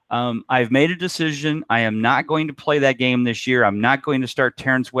 I've made a decision. I am not going to play that game this year. I'm not going to start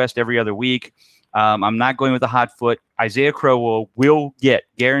Terrence West every other week. I'm not going with a hot foot. Isaiah Crowell will get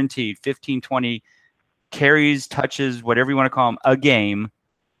guaranteed 15, 20 carries, touches, whatever you want to call them, a game.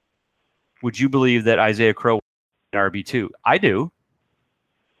 Would you believe that Isaiah Crowell is RB2? I do.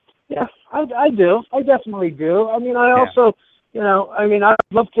 Yeah, I do. I definitely do. I mean, I also, I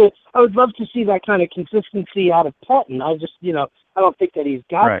would love to see that kind of consistency out of Pettin. I just, I don't think that he's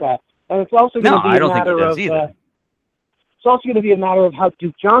got that. And it's also going to be a matter of it's also going to be a matter of how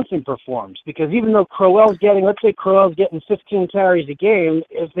Duke Johnson performs, because even though let's say Crowell's getting 15 carries a game,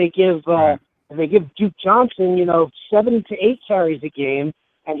 if they give Duke Johnson, 7 to 8 carries a game,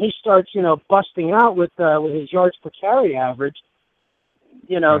 and he starts, busting out with his yards per carry average,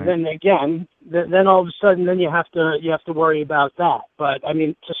 then again, then all of a sudden, then you have to worry about that. But I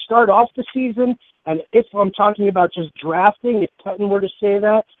mean, to start off the season, and if I'm talking about just drafting, if Pettin were to say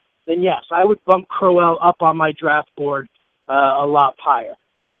that, then yes, I would bump Crowell up on my draft board a lot higher.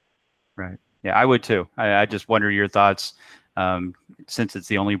 Right. Yeah, I would too. I just wonder your thoughts, since it's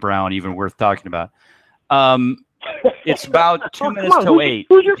the only Brown even worth talking about. It's about 2 minutes till 8.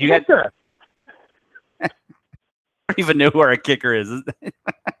 Who's your kicker? I don't even know who our kicker is.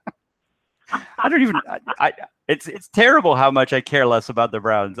 I don't even. It's terrible how much I care less about the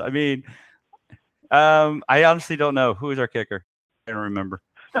Browns. I mean, I honestly don't know who is our kicker. I don't remember.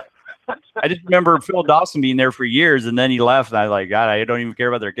 I just remember Phil Dawson being there for years, and then he left, and I was like, God, I don't even care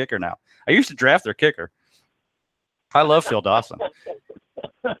about their kicker now. I used to draft their kicker. I love Phil Dawson.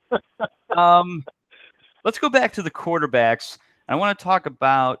 Let's go back to the quarterbacks. I want to talk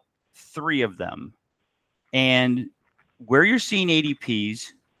about 3 of them and where you're seeing ADPs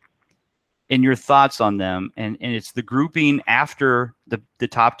and your thoughts on them. And it's the grouping after the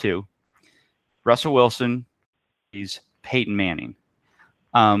top 2. Russell Wilson, Peyton Manning.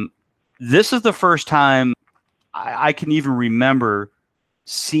 This is the first time I can even remember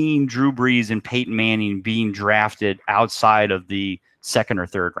seeing Drew Brees and Peyton Manning being drafted outside of the second or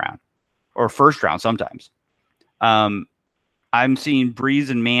third round or first round sometimes. I'm seeing Brees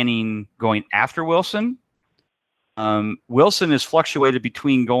and Manning going after Wilson. Wilson has fluctuated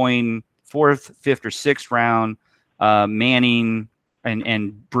between going fourth, fifth, or sixth round. Manning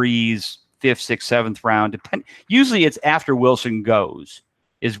and Brees, fifth, sixth, seventh round. Usually it's after Wilson goes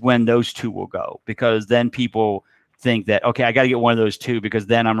is when those two will go, because then people think that, okay, I got to get one of those two because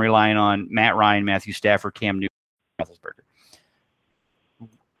then I'm relying on Matt Ryan, Matthew Stafford, Cam Newton, Roethlisberger.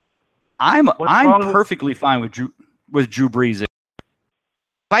 I'm perfectly fine with Drew Brees. If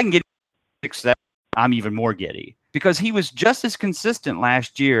I can get 6-7, I'm even more giddy because he was just as consistent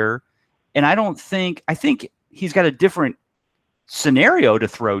last year, and I think he's got a different scenario to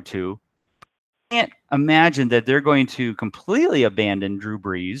throw to. I can't imagine that they're going to completely abandon Drew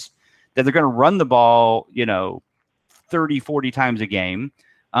Brees, that they're going to run the ball, 30, 40 times a game.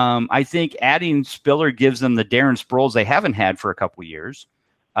 I think adding Spiller gives them the Darren Sproles they haven't had for a couple of years.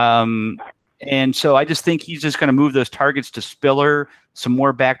 And so I just think he's just going to move those targets to Spiller, some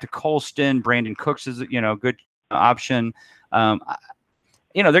more back to Colston. Brandon Cooks is, good option.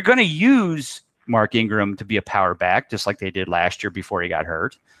 They're going to use Mark Ingram to be a power back, just like they did last year before he got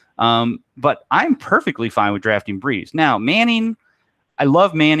hurt. But I'm perfectly fine with drafting Brees. Now, Manning, I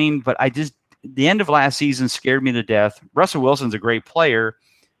love Manning, but the end of last season scared me to death. Russell Wilson's a great player,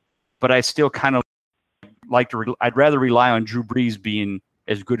 but I still kind of I'd rather rely on Drew Brees being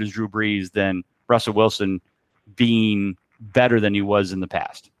as good as Drew Brees than Russell Wilson being better than he was in the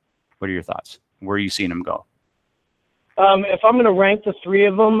past. What are your thoughts? Where are you seeing him go? If I'm going to rank the three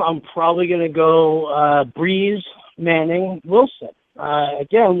of them, I'm probably going to go Brees, Manning, Wilson.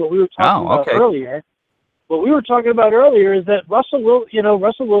 Again, what we were talking about earlier. What we were talking about earlier is that Russell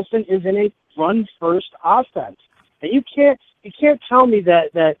Wilson is in a run-first offense, and you can't tell me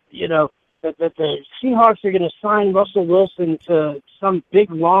that the Seahawks are going to sign Russell Wilson to some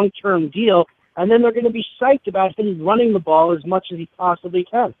big long-term deal, and then they're going to be psyched about him running the ball as much as he possibly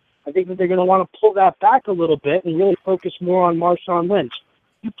can. I think that they're going to want to pull that back a little bit and really focus more on Marshawn Lynch.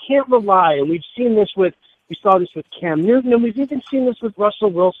 You can't rely, and we saw this with Cam Newton, and we've even seen this with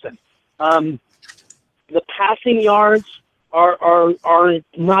Russell Wilson. The passing yards are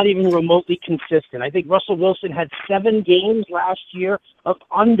not even remotely consistent. I think Russell Wilson had 7 games last year of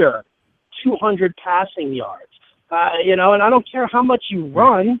under 200 passing yards. And I don't care how much you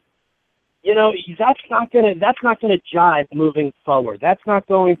run, that's not gonna jive moving forward. That's not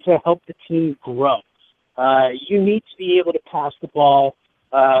going to help the team grow. You need to be able to pass the ball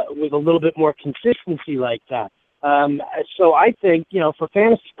with a little bit more consistency like that. So I think, for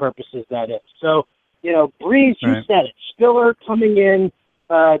fantasy purposes, that is. So, Brees, you said it. Spiller coming in,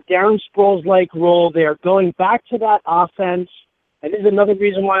 Darren Sproles-like role. They're going back to that offense. And this is another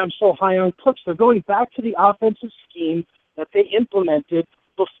reason why I'm so high on Cooks. They're going back to the offensive scheme that they implemented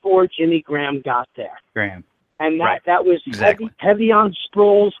before Jimmy Graham got there. And that was heavy on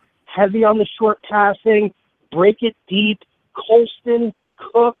Sproles, heavy on the short passing, break it deep, Colston,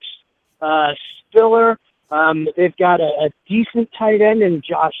 Cooks, Spiller. They've got a decent tight end in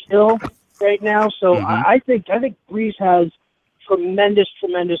Josh Hill right now. So I think Brees has tremendous,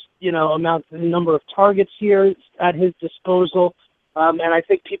 number of targets here at his disposal. And I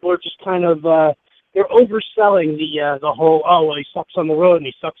think people are just kind of they're overselling the whole, he sucks on the road and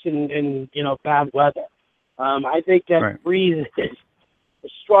he sucks in bad weather. I think that Brees is a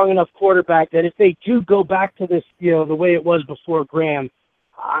strong enough quarterback that if they do go back to this, the way it was before Graham,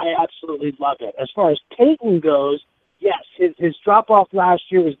 I absolutely love it. As far as Peyton goes, yes, his drop-off last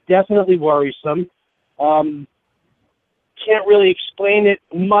year was definitely worrisome. Can't really explain it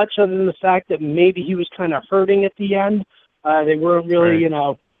much other than the fact that maybe he was kind of hurting at the end. They weren't really,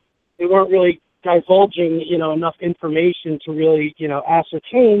 they weren't really divulging, enough information to really,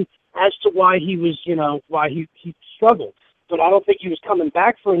 ascertain as to why he was, why he struggled. But I don't think he was coming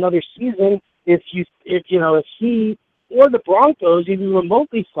back for another season if he or the Broncos even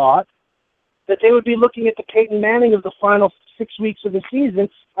remotely thought that they would be looking at the Peyton Manning of the final 6 weeks of the season.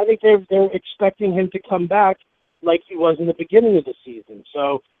 I think they're expecting him to come back like he was in the beginning of the season.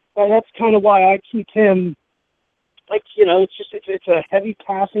 So that's kind of why I keep him. It's a heavy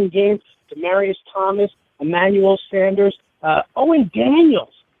passing game. Demaryius Thomas, Emmanuel Sanders, Owen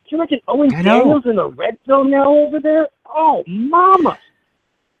Daniels. Can you imagine Owen Daniels in the red zone now over there? Oh, mama!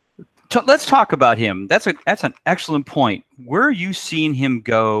 Let's talk about him. That's an excellent point. Where are you seeing him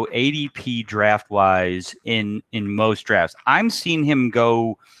go ADP draft wise in most drafts? I'm seeing him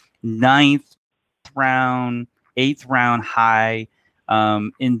go 9th round, 8th round high.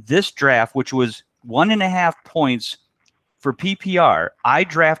 In this draft, which was 1.5 points for PPR, I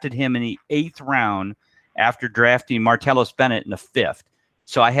drafted him in the 8th round after drafting Martellus Bennett in the 5th.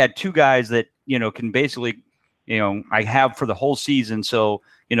 So I had two guys that, can basically, I have for the whole season. So,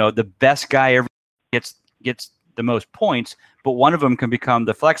 the best guy ever gets the most points, but one of them can become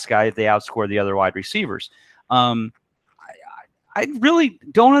the flex guy if they outscore the other wide receivers. I really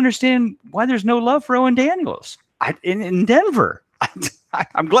don't understand why there's no love for Owen Daniels in Denver.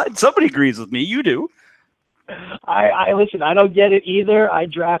 I'm glad somebody agrees with me. You do. I listen. I don't get it either. I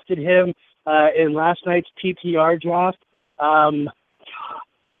drafted him in last night's PPR draft. I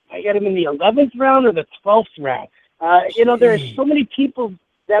got him in the 11th round or the 12th round. There are so many people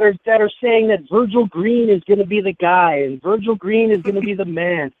that are saying that Virgil Green is going to be the guy and Virgil Green is going to be the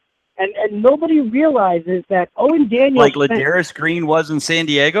man. And nobody realizes that Owen Daniels... Like Ladarius Green was in San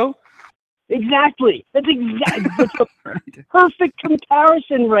Diego? Exactly. That's a right. Perfect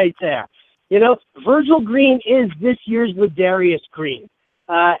comparison right there. Virgil Green is this year's Ladarius Green.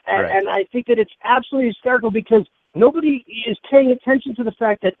 Right. And I think that it's absolutely hysterical because nobody is paying attention to the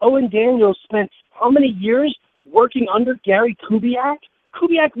fact that Owen Daniels spent how many years working under Gary Kubiak?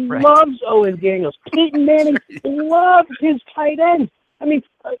 Kubiak loves Owen Daniels. Peyton Manning loves his tight ends. I mean,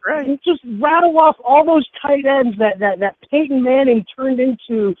 just rattle off all those tight ends that Peyton Manning turned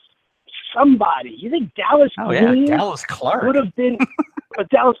into somebody. You think Dallas Green Dallas Clark would have been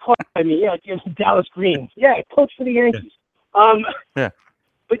Dallas Clark? Dallas Green. Yeah, coach for the Yankees.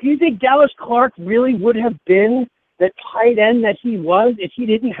 But you think Dallas Clark really would have been the tight end that he was if he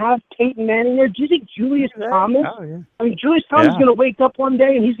didn't have Peyton Manning there? Do you think Julius Thomas? Oh, yeah. I mean, Julius Thomas is going to wake up one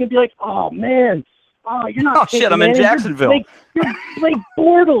day and he's going to be like, "Oh man, you're not." Oh shit, I'm Manning. in Jacksonville. You're Blake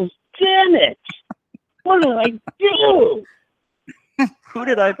Bortles. Damn it! What did I do? Who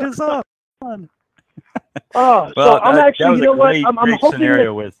did I piss off? So I'm actually, you know what? I'm hoping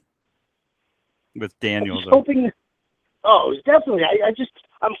scenario with Daniels. It was definitely.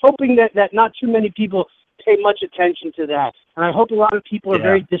 I'm hoping that not too many people pay much attention to that, and I hope a lot of people are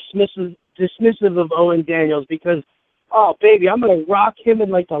very dismissive of Owen Daniels because, oh baby, I'm gonna rock him in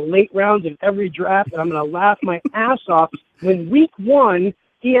like the late rounds of every draft, and I'm gonna laugh my ass off when week 1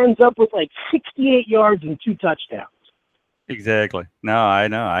 he ends up with like 68 yards and 2 touchdowns. Exactly. No, I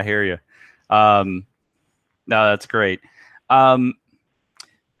know. I hear you. No, that's great.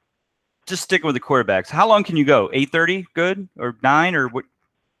 Just sticking with the quarterbacks. How long can you go? 8:30, good, or 9, or what?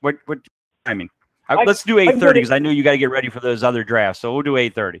 I mean, let's do 8:30 because I know you got to get ready for those other drafts. So we'll do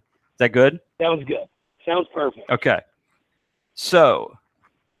 8:30. Is that good? Sounds good. Sounds perfect. Okay. So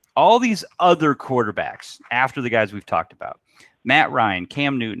all these other quarterbacks after the guys we've talked about: Matt Ryan,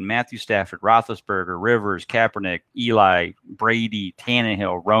 Cam Newton, Matthew Stafford, Roethlisberger, Rivers, Kaepernick, Eli, Brady,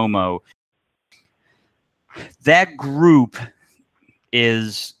 Tannehill, Romo. That group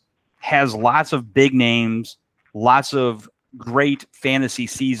has lots of big names, lots of great fantasy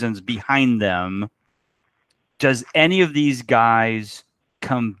seasons behind them. Does any of these guys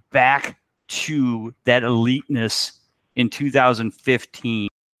come back to that eliteness in 2015?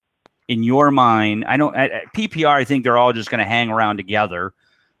 In your mind, I don't. At PPR, I think they're all just going to hang around together.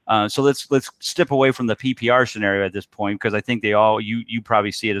 So let's step away from the PPR scenario at this point because I think they all you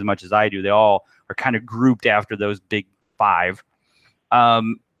probably see it as much as I do. They all are kind of grouped after those big 5.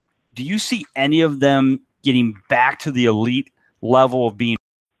 Do you see any of them getting back to the elite level of being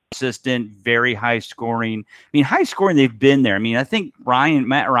consistent, very high scoring? I mean, high scoring, they've been there. I mean, I think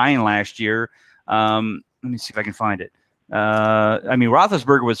Matt Ryan last year. Let me see if I can find it.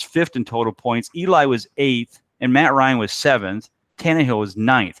 Roethlisberger was 5th in total points. Eli was 8th, and Matt Ryan was 7th. Tannehill was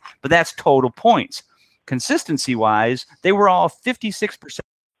 9th. But that's total points. Consistency-wise, they were all 56%.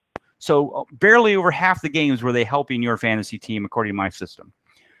 So barely over half the games were they helping your fantasy team, according to my system.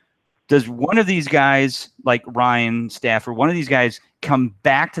 Does one of these guys, like Ryan, Stafford, one of these guys come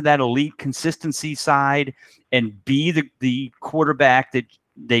back to that elite consistency side and be the quarterback that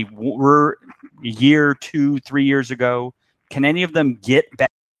they were a year, 2, 3 years ago? Can any of them get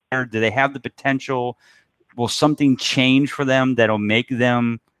better? Do they have the potential? Will something change for them that'll make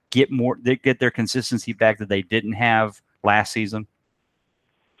them get their consistency back that they didn't have last season?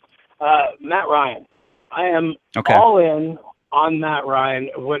 Matt Ryan. I am all in on Matt Ryan.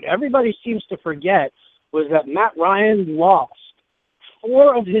 What everybody seems to forget was that Matt Ryan lost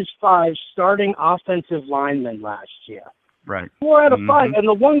 4 of his 5 starting offensive linemen last year. Right. 4 out of 5. And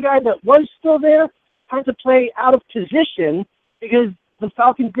the one guy that was still there had to play out of position because the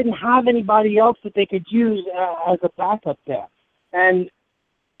Falcons didn't have anybody else that they could use as a backup there. And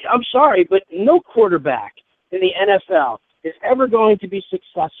I'm sorry, but no quarterback in the NFL is ever going to be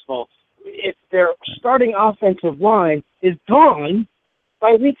successful if their starting offensive line is gone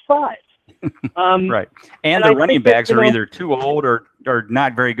by week 5. Right. And the running backs are either too old or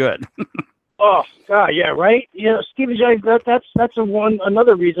not very good. Oh God, yeah, right. You know, Stephen J. That's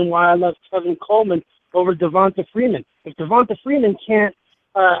another reason why I love Kevin Coleman over Devonta Freeman. If Devonta Freeman can't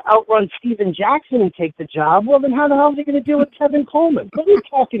outrun Steven Jackson and take the job, well, then how the hell is he going to do with Kevin Coleman? But we're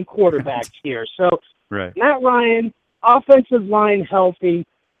talking quarterbacks here. So right. Matt Ryan, offensive line healthy,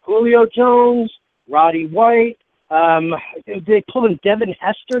 Julio Jones, Roddy White. They pulled in Devin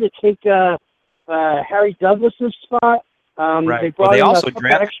Hester to take Harry Douglas's spot. Right. They also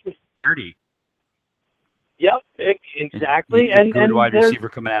drafted 30. Yep, exactly. And wide receiver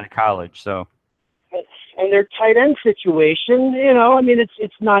coming out of college, so. And their tight end situation, you know, I mean,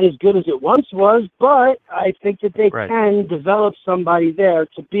 it's not as good as it once was, but I think that they can develop somebody there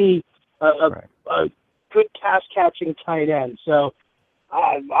to be a good pass-catching tight end. So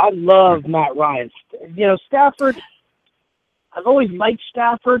I love Matt Ryan. You know, Stafford, I've always liked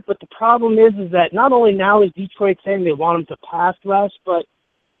Stafford, but the problem is that not only now is Detroit saying they want him to pass less, but,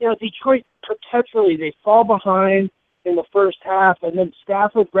 you know, Detroit perpetually, they fall behind in the first half, and then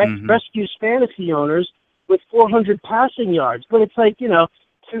Stafford rescues fantasy owners with 400 passing yards. But it's like, you know,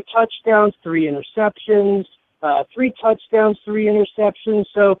 2 touchdowns, 3 interceptions, 3 touchdowns, 3 interceptions.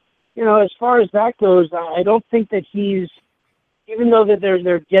 So, you know, as far as that goes, I don't think that he's, even though that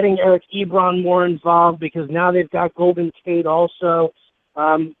they're getting Eric Ebron more involved because now they've got Golden Tate also,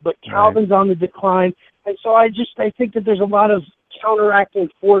 but Calvin's on the decline. And so I think that there's a lot of counteracting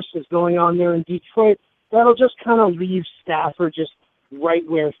forces going on there in Detroit that'll just kind of leave Stafford just right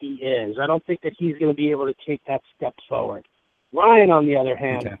where he is. I don't think that he's going to be able to take that step forward. Ryan, on the other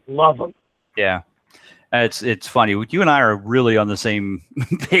hand, love him. Yeah. It's funny. You and I are really on the same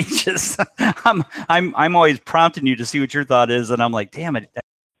pages. I'm always prompting you to see what your thought is, and I'm like, damn it, that's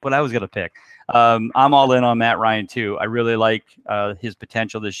what I was going to pick. I'm all in on Matt Ryan too. I really like his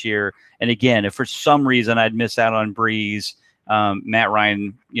potential this year. And again, if for some reason I'd miss out on Breeze, Matt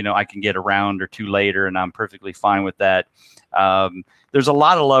Ryan, you know, I can get a round or 2 later, and I'm perfectly fine with that. There's a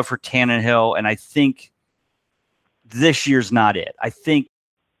lot of love for Tannehill, and I think this year's not it. I think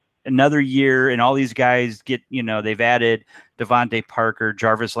another year, and all these guys get, you know, they've added Devontae Parker,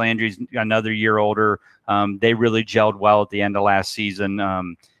 Jarvis Landry's another year older. They really gelled well at the end of last season.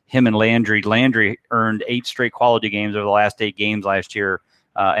 Him and Landry earned 8 straight quality games over the last 8 games last year.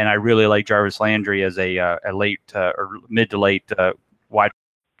 And I really like Jarvis Landry as a late or mid to late wide.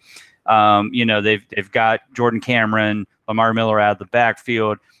 You know, they've got Jordan Cameron, Lamar Miller out of the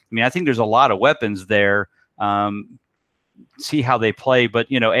backfield. I mean, I think there's a lot of weapons there. See how they play,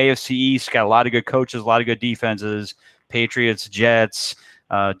 but you know, AFC East got a lot of good coaches, a lot of good defenses. Patriots, Jets,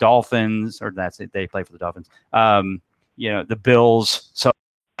 Dolphins, or that's it. They play for the Dolphins. You know, the Bills. So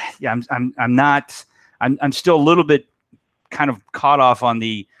yeah, I'm still a little bit kind of caught off on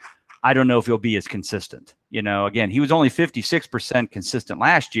I don't know if he'll be as consistent. You know, again, he was only 56% consistent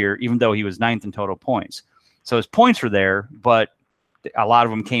last year, even though he was 9th in total points. So his points were there, but a lot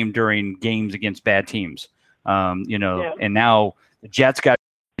of them came during games against bad teams. You know, and now the Jets got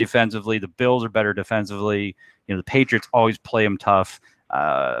defensively, the Bills are better defensively. You know, the Patriots always play them tough.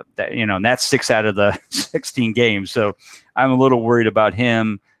 You know, and that's 6 out of the 16 games. So I'm a little worried about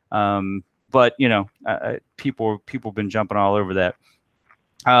him. But you know, people have been jumping all over that.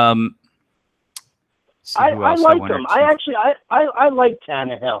 I like him. I like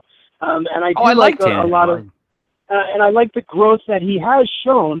Tannehill, and I like a lot of, and I like the growth that he has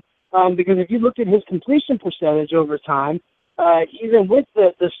shown. Because if you look at his completion percentage over time, even with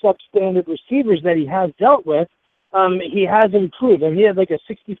the substandard receivers that he has dealt with, he has improved. And he had like a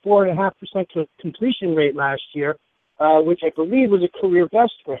 64.5% completion rate last year, which I believe was a career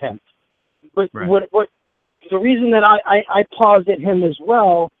best for him. But what the reason that I paused at him as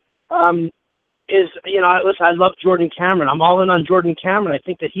well is, you know, listen, I love Jordan Cameron. I'm all in on Jordan Cameron. I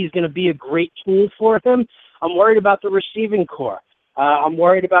think that he's going to be a great tool for him. I'm worried about the receiving core. I'm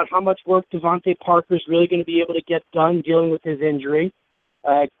worried about how much work Devontae Parker is really going to be able to get done dealing with his injury.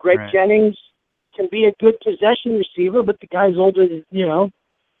 Greg Jennings can be a good possession receiver, but the guy's older, you know,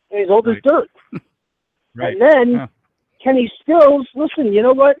 he's old as dirt. And then Kenny Stills, listen, you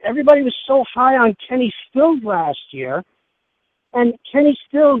know what? Everybody was so high on Kenny Stills last year, and Kenny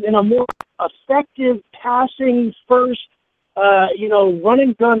Stills in a more effective passing first, you know, run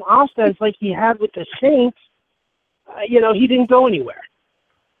and gun offense like he had with the Saints, you know, he didn't go anywhere.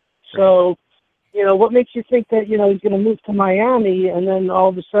 So, you know, what makes you think that, you know, he's going to move to Miami and then all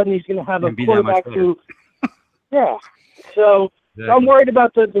of a sudden he's going to have a quarterback who, So, So I'm worried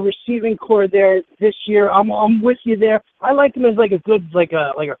about the receiving core there this year. I'm with you there. I like him as like a good like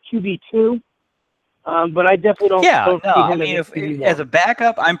a QB2, but I definitely don't. Yeah, don't no. see I him mean, as a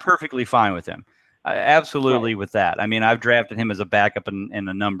backup, I'm perfectly fine with him. Absolutely with that. I mean, I've drafted him as a backup in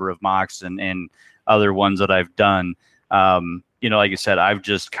a number of mocks and other ones that I've done. Like I said, I've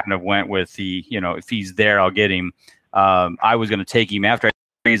just kind of went with the, if he's there, I'll get him. I was going to take him after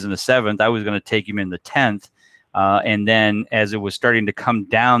he's in the 7th. I was going to take him in the 10th. And then as it was starting to come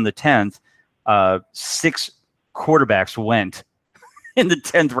down the 10th, 6 quarterbacks went in the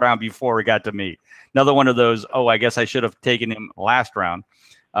 10th round before it got to me. Another one of those, I guess I should have taken him last round.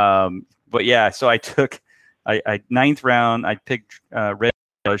 But yeah, so I took I 9th round, I picked Red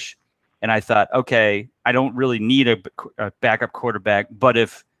Bush, and I thought, okay, I don't really need a backup quarterback, but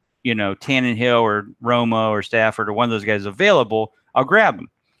if, Tannehill or Romo or Stafford or one of those guys is available, I'll grab them.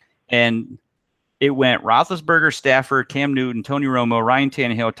 And it went Roethlisberger, Stafford, Cam Newton, Tony Romo, Ryan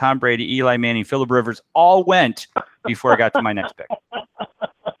Tannehill, Tom Brady, Eli Manning, Phillip Rivers, all went before I got to my next pick.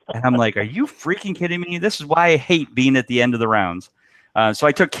 And I'm like, are you freaking kidding me? This is why I hate being at the end of the rounds. So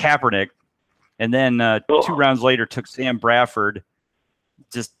I took Kaepernick, and then 2 rounds later took Sam Bradford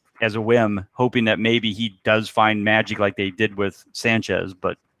just as a whim, hoping that maybe he does find magic like they did with Sanchez.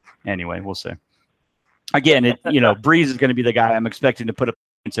 But anyway, we'll see. Again, Breeze is going to be the guy I'm expecting to put up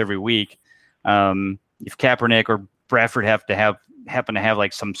points every week. If Kaepernick or Bradford happen to have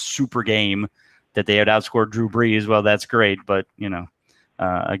like some super game that they had outscored Drew Brees, well, that's great. But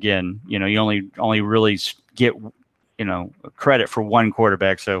again, you only really get credit for one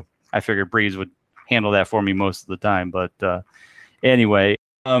quarterback. So I figured Breeze would handle that for me most of the time. But anyway,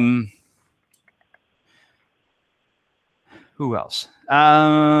 who else?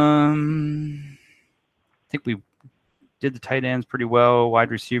 I think we did the tight ends pretty well.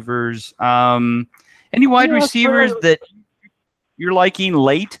 Wide receivers. Any wide receivers that you're liking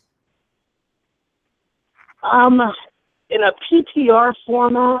late? In a PPR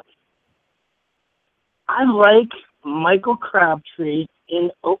format, I like Michael Crabtree in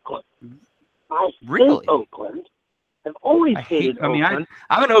Oakland. I hate Oakland. I've always hated Oakland.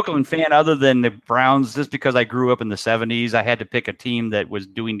 I'm an Oakland fan other than the Browns, just because I grew up in the 70s. I had to pick a team that was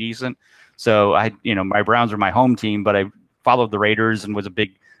doing decent. So my Browns are my home team, but I followed the Raiders and was a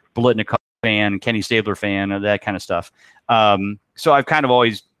big Biletnikoff fan, Kenny Stabler fan, and that kind of stuff. So I've kind of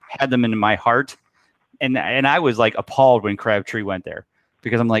always had them in my heart. And I was like appalled when Crabtree went there,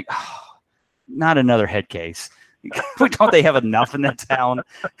 because I'm like, not another head case. Don't they have enough in that town?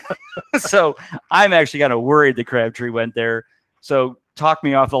 So I'm actually kind of worried that Crabtree went there. So talk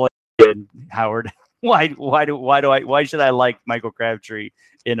me off the ledge, Howard. Why should I like Michael Crabtree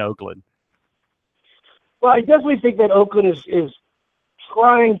in Oakland? Well, I definitely think that Oakland is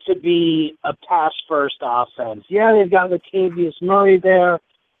trying to be a pass-first offense. Yeah, they've got Latavius Murray there,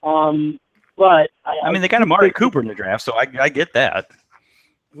 but they got Amari Cooper in the draft, so I get that.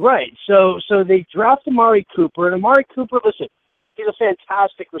 Right. So they draft Amari Cooper, and Amari Cooper, listen, he's a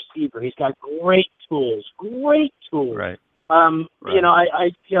fantastic receiver. He's got great tools. Right. Right.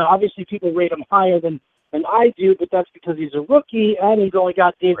 Obviously people rate him higher than I do, but that's because he's a rookie and he's only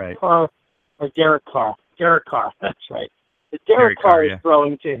got Derek Carr. Derek Carr, that's right. Derek Carr is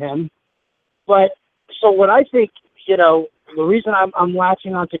throwing to him. But so what I think, the reason I'm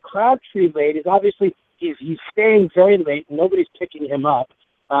latching onto Crabtree late is obviously he's staying very late and nobody's picking him up.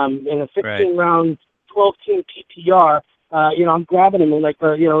 In a 15-round, 12-team PPR, I'm grabbing him in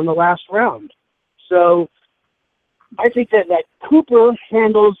in the last round. So I think that Cooper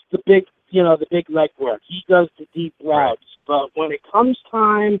handles the big legwork. He does the deep routes. But when it comes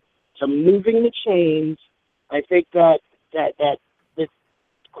time to moving the chains, I think that the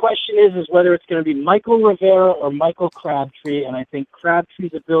question is whether it's going to be Michael Rivera or Michael Crabtree. And I think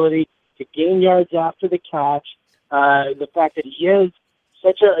Crabtree's ability to gain yards after the catch, the fact that he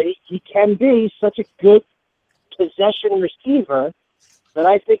can be such a good possession receiver, that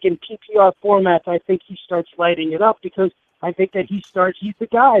I think in PPR formats, I think he starts lighting it up, because I think that he's the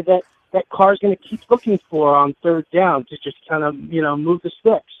guy that Carr's going to keep looking for on third down to just kind of, move the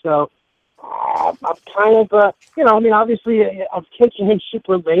sticks. So I'm kind of, obviously I'm catching him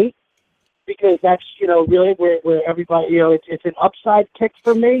super late, because that's, really where everybody, it's an upside pick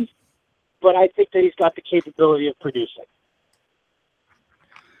for me, but I think that he's got the capability of producing.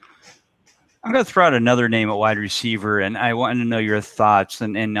 I'm going to throw out another name at wide receiver, and I want to know your thoughts,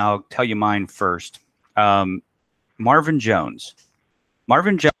 and I'll tell you mine first. Marvin Jones.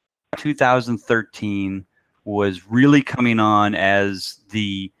 Marvin Jones, 2013, was really coming on as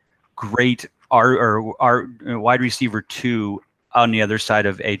the great our wide receiver 2 on the other side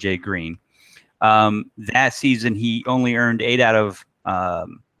of A.J. Green. That season, he only earned 8 out of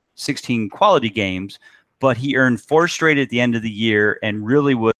 16 quality games, but he earned 4 straight at the end of the year and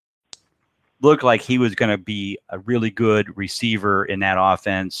really looked like he was going to be a really good receiver in that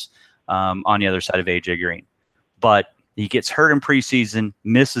offense on the other side of A.J. Green. But he gets hurt in preseason,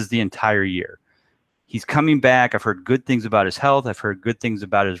 misses the entire year. He's coming back. I've heard good things about his health. I've heard good things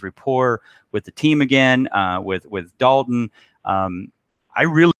about his rapport with the team again, with Dalton. I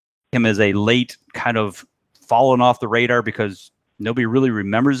really like him as a late kind of fallen off the radar because nobody really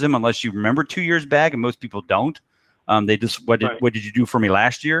remembers him unless you remember 2 years back, and most people don't. They just, what did you do for me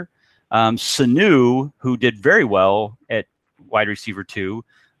last year? Sanu, who did very well at wide receiver 2,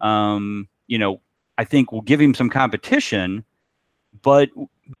 I think will give him some competition, but I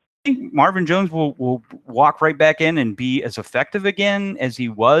think Marvin Jones will walk right back in and be as effective again as he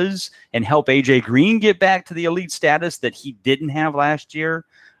was and help A.J. Green get back to the elite status that he didn't have last year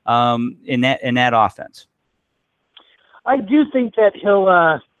in that offense. I do think that he'll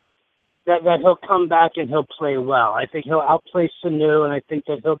that he'll come back and he'll play well. I think he'll outplay Sanu, and I think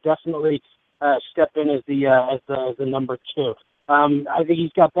that he'll definitely step in as the number 2. I think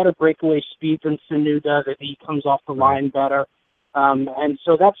he's got better breakaway speed than Sanu does. I think he comes off the line better. And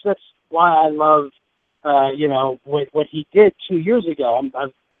so that's why I love, what he did 2 years ago.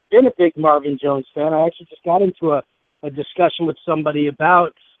 I've been a big Marvin Jones fan. I actually just got into a discussion with somebody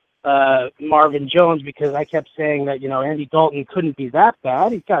about Marvin Jones because I kept saying that, Andy Dalton couldn't be that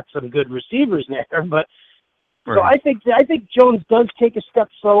bad. He's got some good receivers there. But so I think Jones does take a step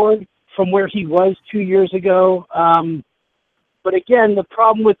forward from where he was 2 years ago. But again, the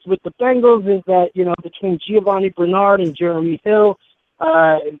problem with the Bengals is that, between Giovanni Bernard and Jeremy Hill,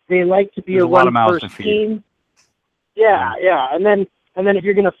 they like to be a run-first team. Yeah. And then if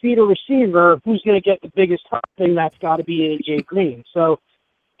you're going to feed a receiver, who's going to get the biggest helping? That's got to be A.J. Green. So,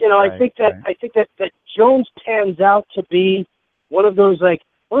 I think that Jones pans out to be one of those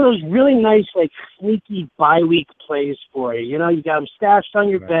really nice, sneaky bye-week plays for you. You got him stashed on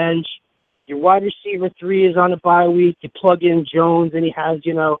your bench. Your wide receiver 3 is on a bye week. You plug in Jones, and he has,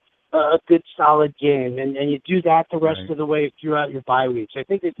 a good, solid game. And you do that the rest of the way throughout your bye weeks. I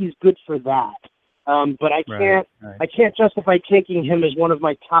think that he's good for that. But I can't justify taking him as one of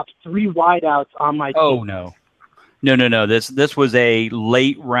my top 3 wideouts on my team. Oh, no. This was a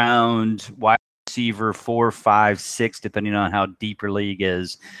late round wide receiver 4, 5, 6, depending on how deep your league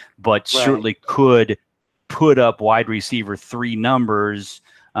is, but certainly could put up wide receiver 3 numbers.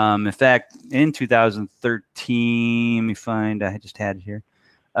 In fact, in 2013, let me find, I just had it here.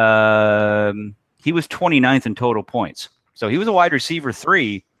 He was 29th in total points. So he was a wide receiver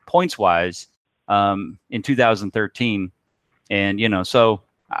 3 points wise, in 2013. And, so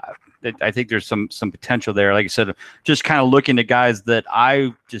I think there's some potential there. Like I said, just kind of looking at guys that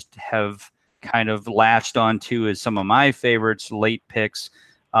I just have kind of latched onto as some of my favorites, late picks.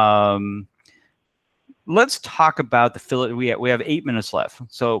 Let's talk about the Philadelphia. We have 8 minutes left.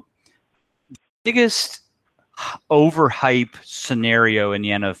 So, biggest overhype scenario in the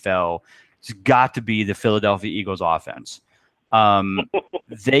NFL has got to be the Philadelphia Eagles offense.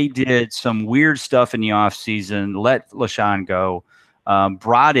 They did some weird stuff in the offseason, let LaShawn go,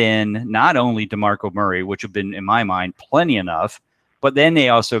 brought in not only DeMarco Murray, which have been, in my mind, plenty enough, but then they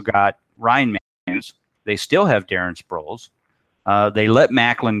also got Ryan Matthews. They still have Darren Sproles. They let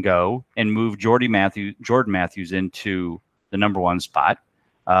Macklin go and move Jordan Matthews into the number 1 spot.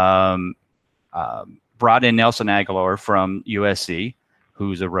 Brought in Nelson Aguilar from USC,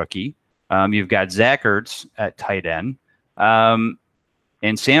 who's a rookie. You've got Zach Ertz at tight end. And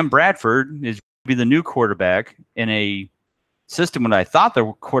Sam Bradford is going to be the new quarterback in a system when I thought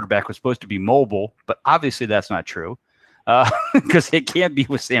the quarterback was supposed to be mobile, but obviously that's not true because it can't be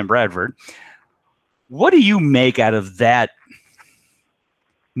with Sam Bradford. What do you make out of that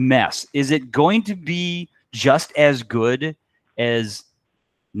mess? Is it going to be just as good as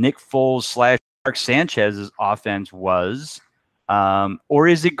Nick Foles / Mark Sanchez's offense was, or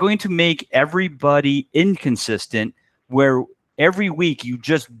is it going to make everybody inconsistent where every week you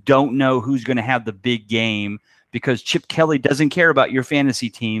just don't know who's going to have the big game because Chip Kelly doesn't care about your fantasy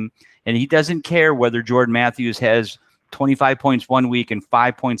team, and he doesn't care whether Jordan Matthews has 25 points one week and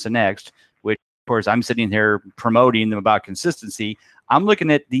 5 points the next, which, of course, I'm sitting here promoting them about consistency. I'm looking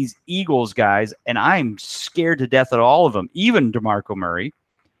at these Eagles guys, and I'm scared to death at all of them, even DeMarco Murray.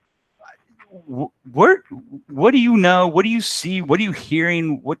 What do you know? What do you see? What are you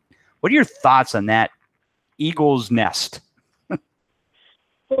hearing? What are your thoughts on that Eagles nest?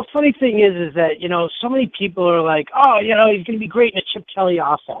 Well, the funny thing is that, so many people are like, oh, he's going to be great in a Chip Kelly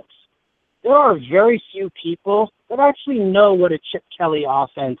offense. There are very few people that actually know what a Chip Kelly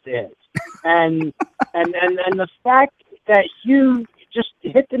offense is. And the fact that you just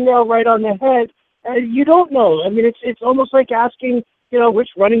hit the nail right on the head, you don't know. I mean, it's almost like asking, which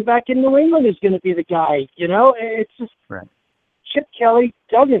running back in New England is going to be the guy. It's just right. Chip Kelly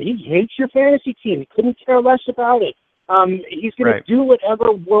doesn't. He hates your fantasy team. He couldn't care less about it. He's going to do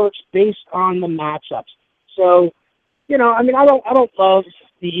whatever works based on the matchups. So, I mean, I don't love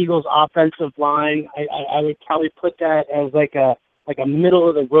the Eagles' offensive line. I would probably put that as like a middle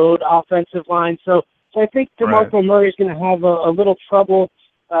of the road offensive line. So I think DeMarco Murray is going to have a little trouble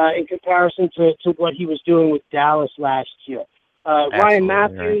in comparison to what he was doing with Dallas last year. Ryan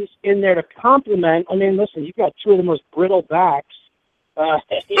Matthews in there to complement. I mean, listen, you've got two of the most brittle backs,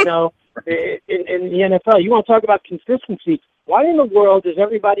 in the NFL. You want to talk about consistency? Why in the world does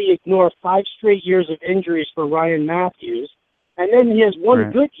everybody ignore 5 straight years of injuries for Ryan Matthews? And then he has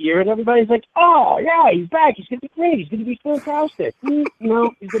one good year, and everybody's like, oh, yeah, he's back. He's going to be great. He's going to be fantastic. He's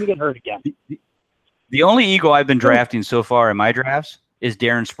going to get hurt again. The only Eagle I've been drafting so far in my drafts is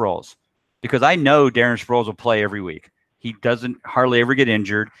Darren Sproles, because I know Darren Sproles will play every week. He doesn't hardly ever get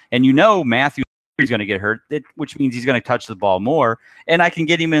injured. And Matthew is going to get hurt, which means he's going to touch the ball more. And I can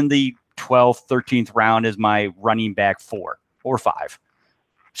get him in the 12th, 13th round as my running back 4 or 5.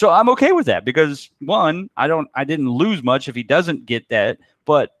 So I'm okay with that because, one, I didn't lose much if he doesn't get that.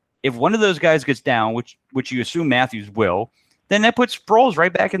 But if one of those guys gets down, which you assume Matthews will, then that puts Sproles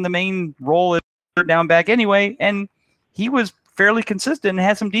right back in the main role as third down back anyway. And he was fairly consistent and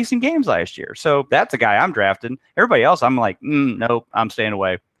had some decent games last year. So that's a guy I'm drafting. Everybody else, I'm like, nope, I'm staying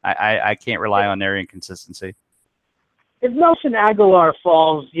away. I can't rely on their inconsistency. If Nelson Aguilar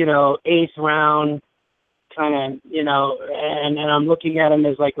falls, 8th round, kind of, and I'm looking at him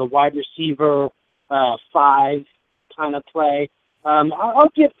as like a wide receiver 5 kind of play, I'll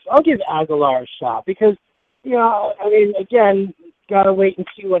give Aguilar a shot because, I mean, again, got to wait and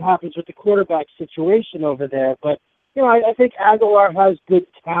see what happens with the quarterback situation over there. But, I think Aguilar has good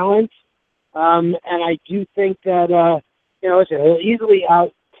talent, and I do think that, he'll easily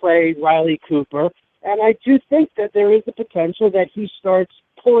outplay Riley Cooper. And I do think that there is the potential that he starts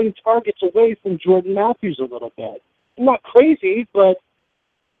pulling targets away from Jordan Matthews a little bit. Not crazy, but,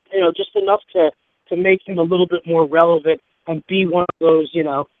 just enough to make him a little bit more relevant and be one of those,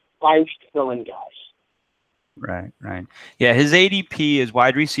 bye-week fill-in guys. Right. Yeah, his ADP is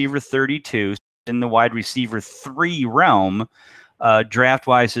wide receiver 32 in the wide receiver 3 realm.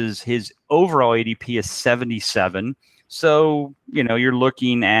 Draft-wise, his overall ADP is 77. So, you're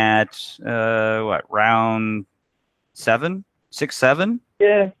looking at, round 7, 6, 7?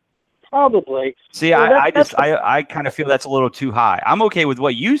 Yeah, probably. See, I kind of feel that's a little too high. I'm okay with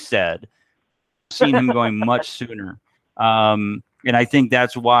what you said, seeing him going much sooner. And I think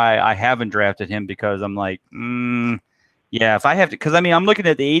that's why I haven't drafted him, because I'm like, yeah, if I have to, because I'm looking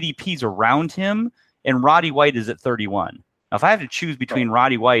at the ADPs around him, and Roddy White is at 31. Now, if I have to choose between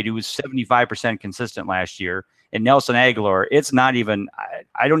Roddy White, who was 75% consistent last year, and Nelson Aguilar, it's not even,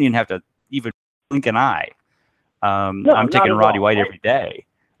 I don't even have to even blink an eye. I'm taking Roddy White every day.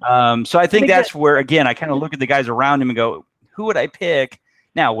 So I think that's where, again, I kind of look at the guys around him and go, who would I pick?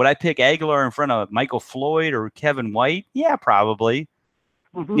 Now, would I pick Aguilar in front of Michael Floyd or Kevin White? Yeah, probably.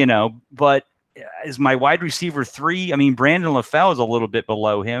 Mm-hmm. But is my wide receiver 3? Brandon LaFell is a little bit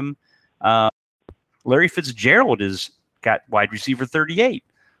below him. Larry Fitzgerald is got wide receiver 38.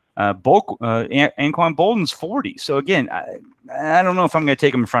 Anquan Bolden's 40. So again, I don't know if I'm going to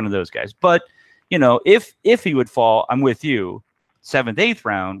take him in front of those guys. But if he would fall, I'm with you. 7th, 8th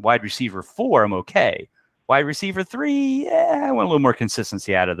round, wide receiver 4, I'm okay. Wide receiver 3, I want a little more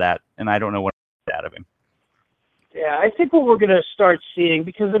consistency out of that, and I don't know what I want out of him. Yeah, I think what we're going to start seeing,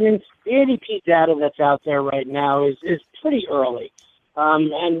 because the ADP data that's out there right now is pretty early,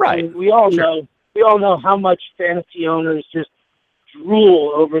 and we all know how much fantasy owners just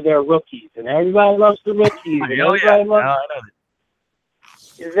drool over their rookies, and everybody loves the rookies.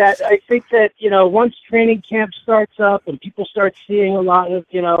 Is that I think that once training camp starts up and people start seeing a lot of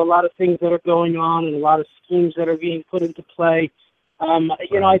things that are going on and a lot of schemes that are being put into play,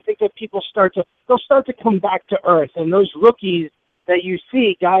 I think that they'll start to come back to earth, and those rookies that you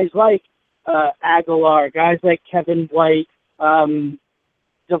see, guys like Aguilar, guys like Kevin White,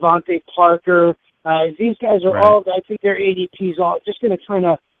 Devontae Parker, these guys are all, I think their ADP's all just going to kind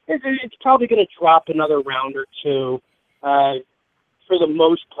of, it's probably going to drop another round or two. For the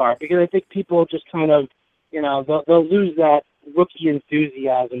most part, because I think people just kind of, they'll lose that rookie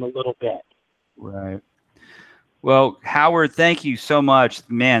enthusiasm a little bit. Right. Well, Howard, thank you so much.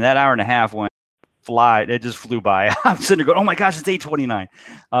 Man, that hour and a half it just flew by. I'm sitting there going, oh my gosh, it's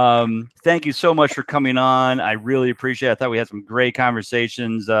 8:29. Thank you so much for coming on. I really appreciate it. I thought we had some great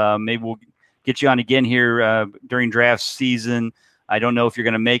conversations. Maybe get you on again here during draft season. I don't know if you're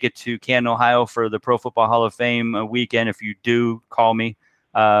going to make it to Canton, Ohio for the Pro Football Hall of Fame weekend. If you do, call me,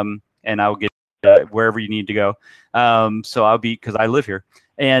 and I'll get wherever you need to go. So I'll be, because I live here.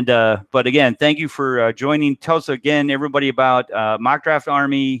 And but again, thank you for joining. Tell us again, everybody, about Mock Draft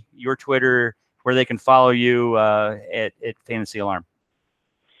Army, your Twitter, where they can follow you at Fantasy Alarm.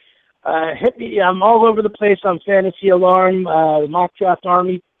 Hit me. I'm all over the place on Fantasy Alarm. The Mock Draft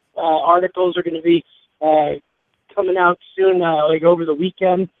Army articles are going to be coming out soon, like over the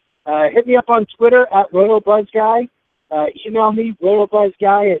weekend. Hit me up on Twitter at RotoBuzzGuy. Email me,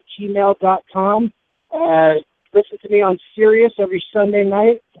 rotobuzzguy@gmail.com. Listen to me on Sirius every Sunday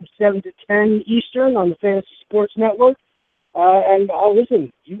night from 7 to 10 Eastern on the Fantasy Sports Network. And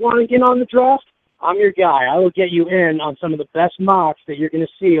listen, you want to get on the draft? I'm your guy. I will get you in on some of the best mocks that you're going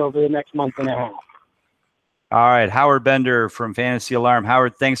to see over the next month and a half. All right, Howard Bender from Fantasy Alarm.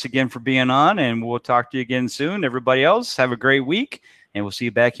 Howard, thanks again for being on, and we'll talk to you again soon. Everybody else, have a great week, and we'll see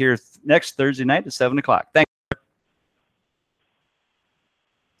you back here next Thursday night at 7 o'clock. Thanks.